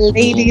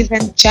 Ladies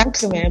and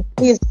gentlemen,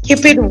 please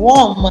keep it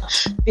warm,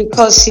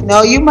 because you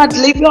know you might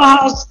leave your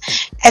house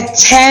at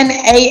 10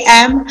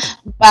 a.m.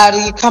 but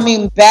you're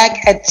coming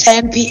back at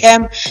 10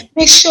 p.m.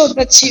 Make sure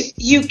that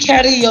you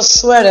carry your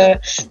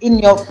sweater in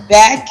your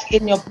bag,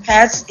 in your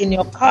purse, in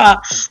your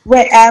car,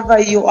 wherever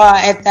you are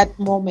at that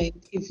moment.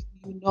 If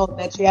you know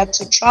that you have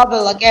to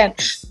travel again,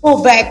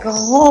 go back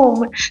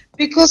home,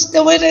 because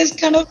the weather is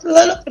kind of a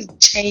little bit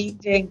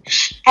changing.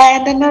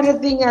 And another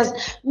thing is,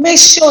 make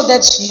sure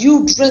that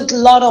you drink a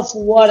lot of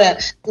water.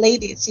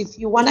 Ladies, if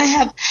you want to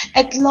have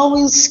a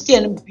glowing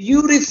skin,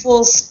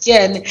 beautiful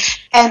skin,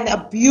 and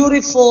a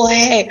beautiful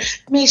hair,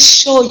 make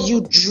sure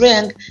you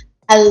drink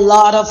a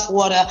lot of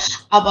water,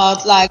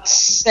 about like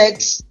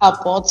 6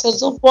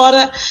 bottles of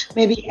water,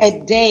 maybe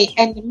a day.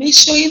 And make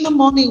sure in the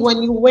morning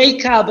when you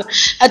wake up,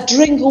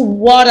 drink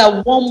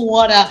water, warm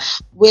water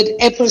with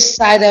apple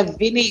cider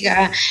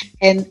vinegar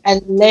and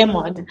a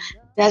lemon.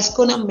 That's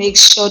going to make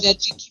sure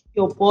that you keep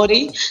your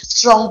body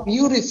strong,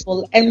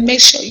 beautiful, and make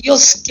sure your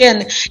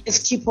skin is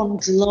keep on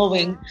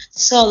glowing.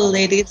 So,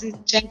 ladies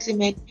and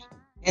gentlemen,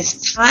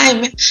 next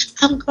time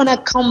I'm gonna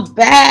come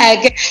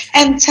back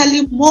and tell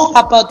you more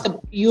about the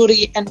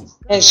beauty and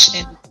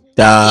fashion.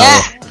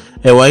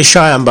 Hey, why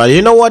shy, but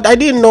you know what? I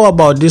didn't know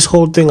about this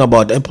whole thing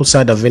about apple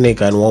cider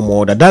vinegar and warm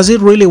water. Does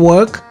it really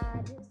work?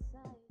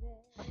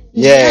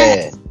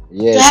 Yeah.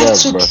 You have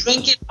to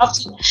drink it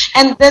often.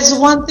 And there's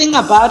one thing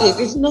about it.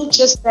 It's not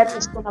just that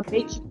it's gonna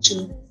make you to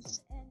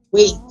lose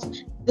weight.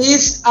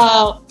 This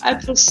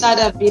apple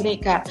cider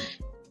vinegar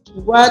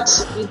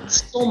works with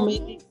so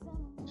many,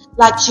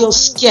 like your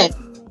skin.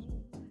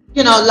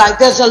 You know, like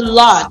there's a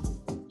lot.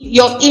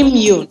 Your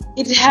immune.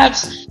 It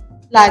helps,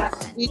 like,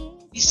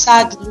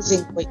 besides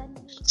losing weight.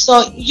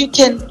 So you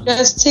can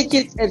just take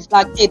it as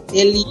like a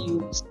daily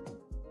use.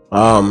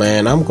 Oh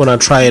man, I'm gonna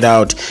try it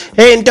out.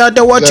 Hey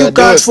Ntate, what you Gonna do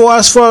got it. for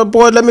us for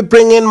boy? Let me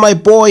bring in my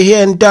boy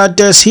here and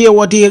let's hear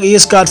what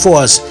he's got for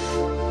us.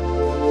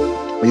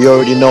 You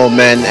already know,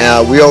 man.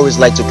 We always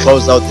like to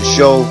close out the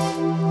show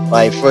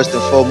by first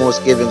and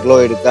foremost giving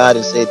glory to God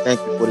and say thank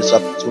you for this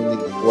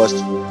opportunity for us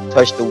to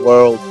touch the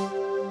world.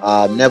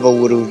 Never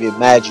would have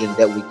imagined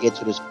that we get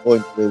to this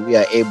point where we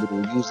are able to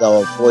use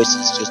our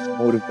voices just to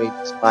motivate,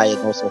 inspire,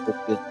 and also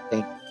hopefully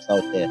entertain those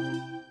out there.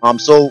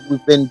 So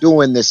we've been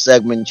doing this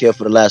segment here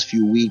for the last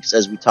few weeks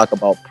as we talk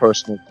about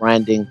personal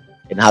branding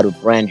and how to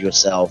brand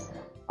yourself.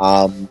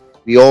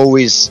 We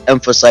always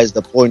emphasize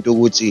the point,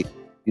 Uguti,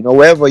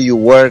 wherever you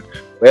work,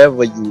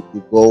 wherever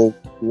you go,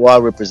 you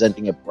are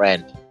representing a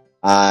brand.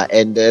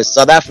 And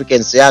South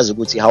Africans say,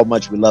 Uguti, how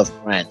much we love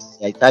brands.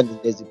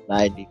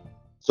 Blinding.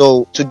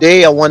 So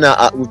today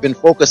we've been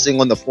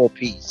focusing on the 4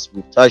 P's.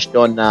 We've touched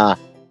on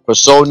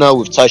persona,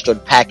 we've touched on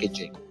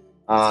packaging.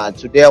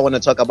 Today I want to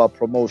talk about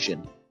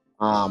promotion.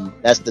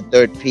 That's the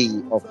 3rd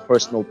P of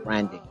personal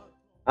branding.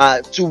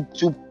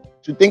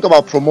 To think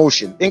about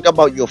promotion, think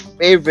about your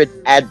favorite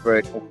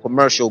advert or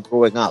commercial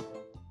growing up.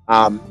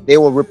 They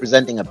were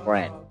representing a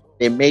brand.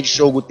 They made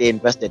sure they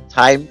invested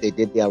time, they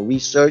did their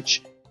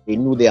research, they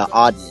knew their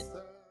audience.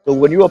 So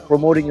when you are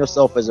promoting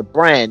yourself as a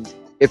brand,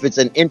 if it's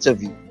an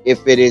interview,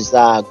 if it is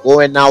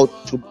going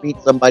out to meet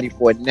somebody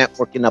for a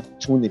networking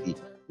opportunity,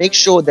 make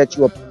sure that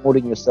you are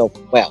promoting yourself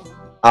well.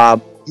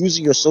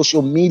 Using your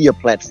social media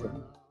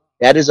platform,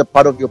 that is a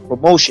part of your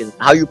promotion.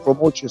 How you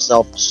promote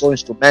yourself is so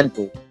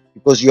instrumental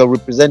because you are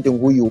representing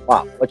who you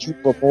are. What you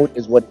promote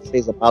is what it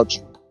says about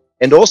you.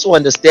 And also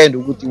understand,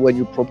 Uguti, when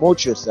you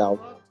promote yourself,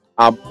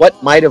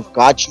 what might have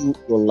got you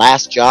your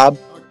last job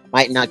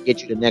might not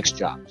get you the next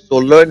job. So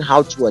learn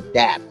how to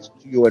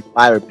adapt to your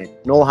environment.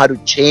 Know how to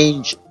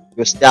change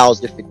your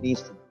styles if it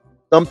needs to.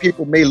 Some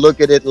people may look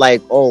at it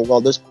like, oh,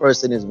 well, this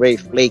person is very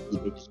flaky.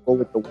 They just go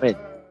with the wind.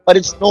 But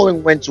it's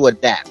knowing when to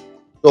adapt.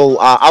 So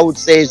I would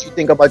say as you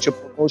think about your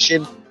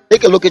promotion,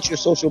 take a look at your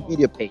social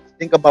media page.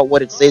 Think about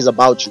what it says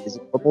about you. Is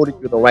it promoting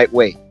you the right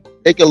way?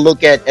 Take a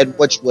look at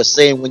what you are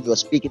saying when you are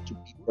speaking to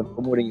people and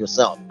promoting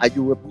yourself. Are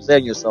you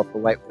representing yourself the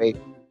right way?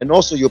 And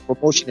also your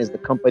promotion is the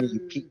company you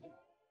keep.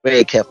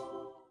 Very careful.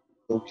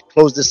 So we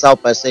close this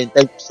out by saying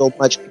thank you so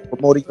much. Keep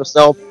promoting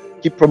yourself.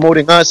 Keep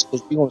promoting us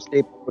because we're going to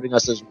stay promoting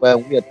us as well.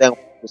 We are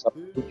thankful for this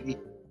opportunity.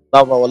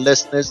 Love our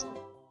listeners.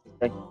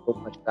 Thank you so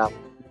much, God,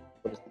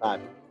 for this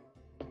time.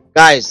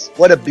 Guys,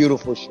 what a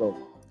beautiful show.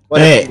 What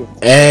a Hey, beautiful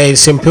show. hey,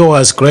 Simphiwe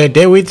was great.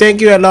 Hey, we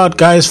thank you a lot,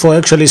 guys, for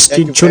actually Thank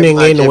you very tuning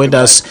much, in with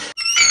everybody. us.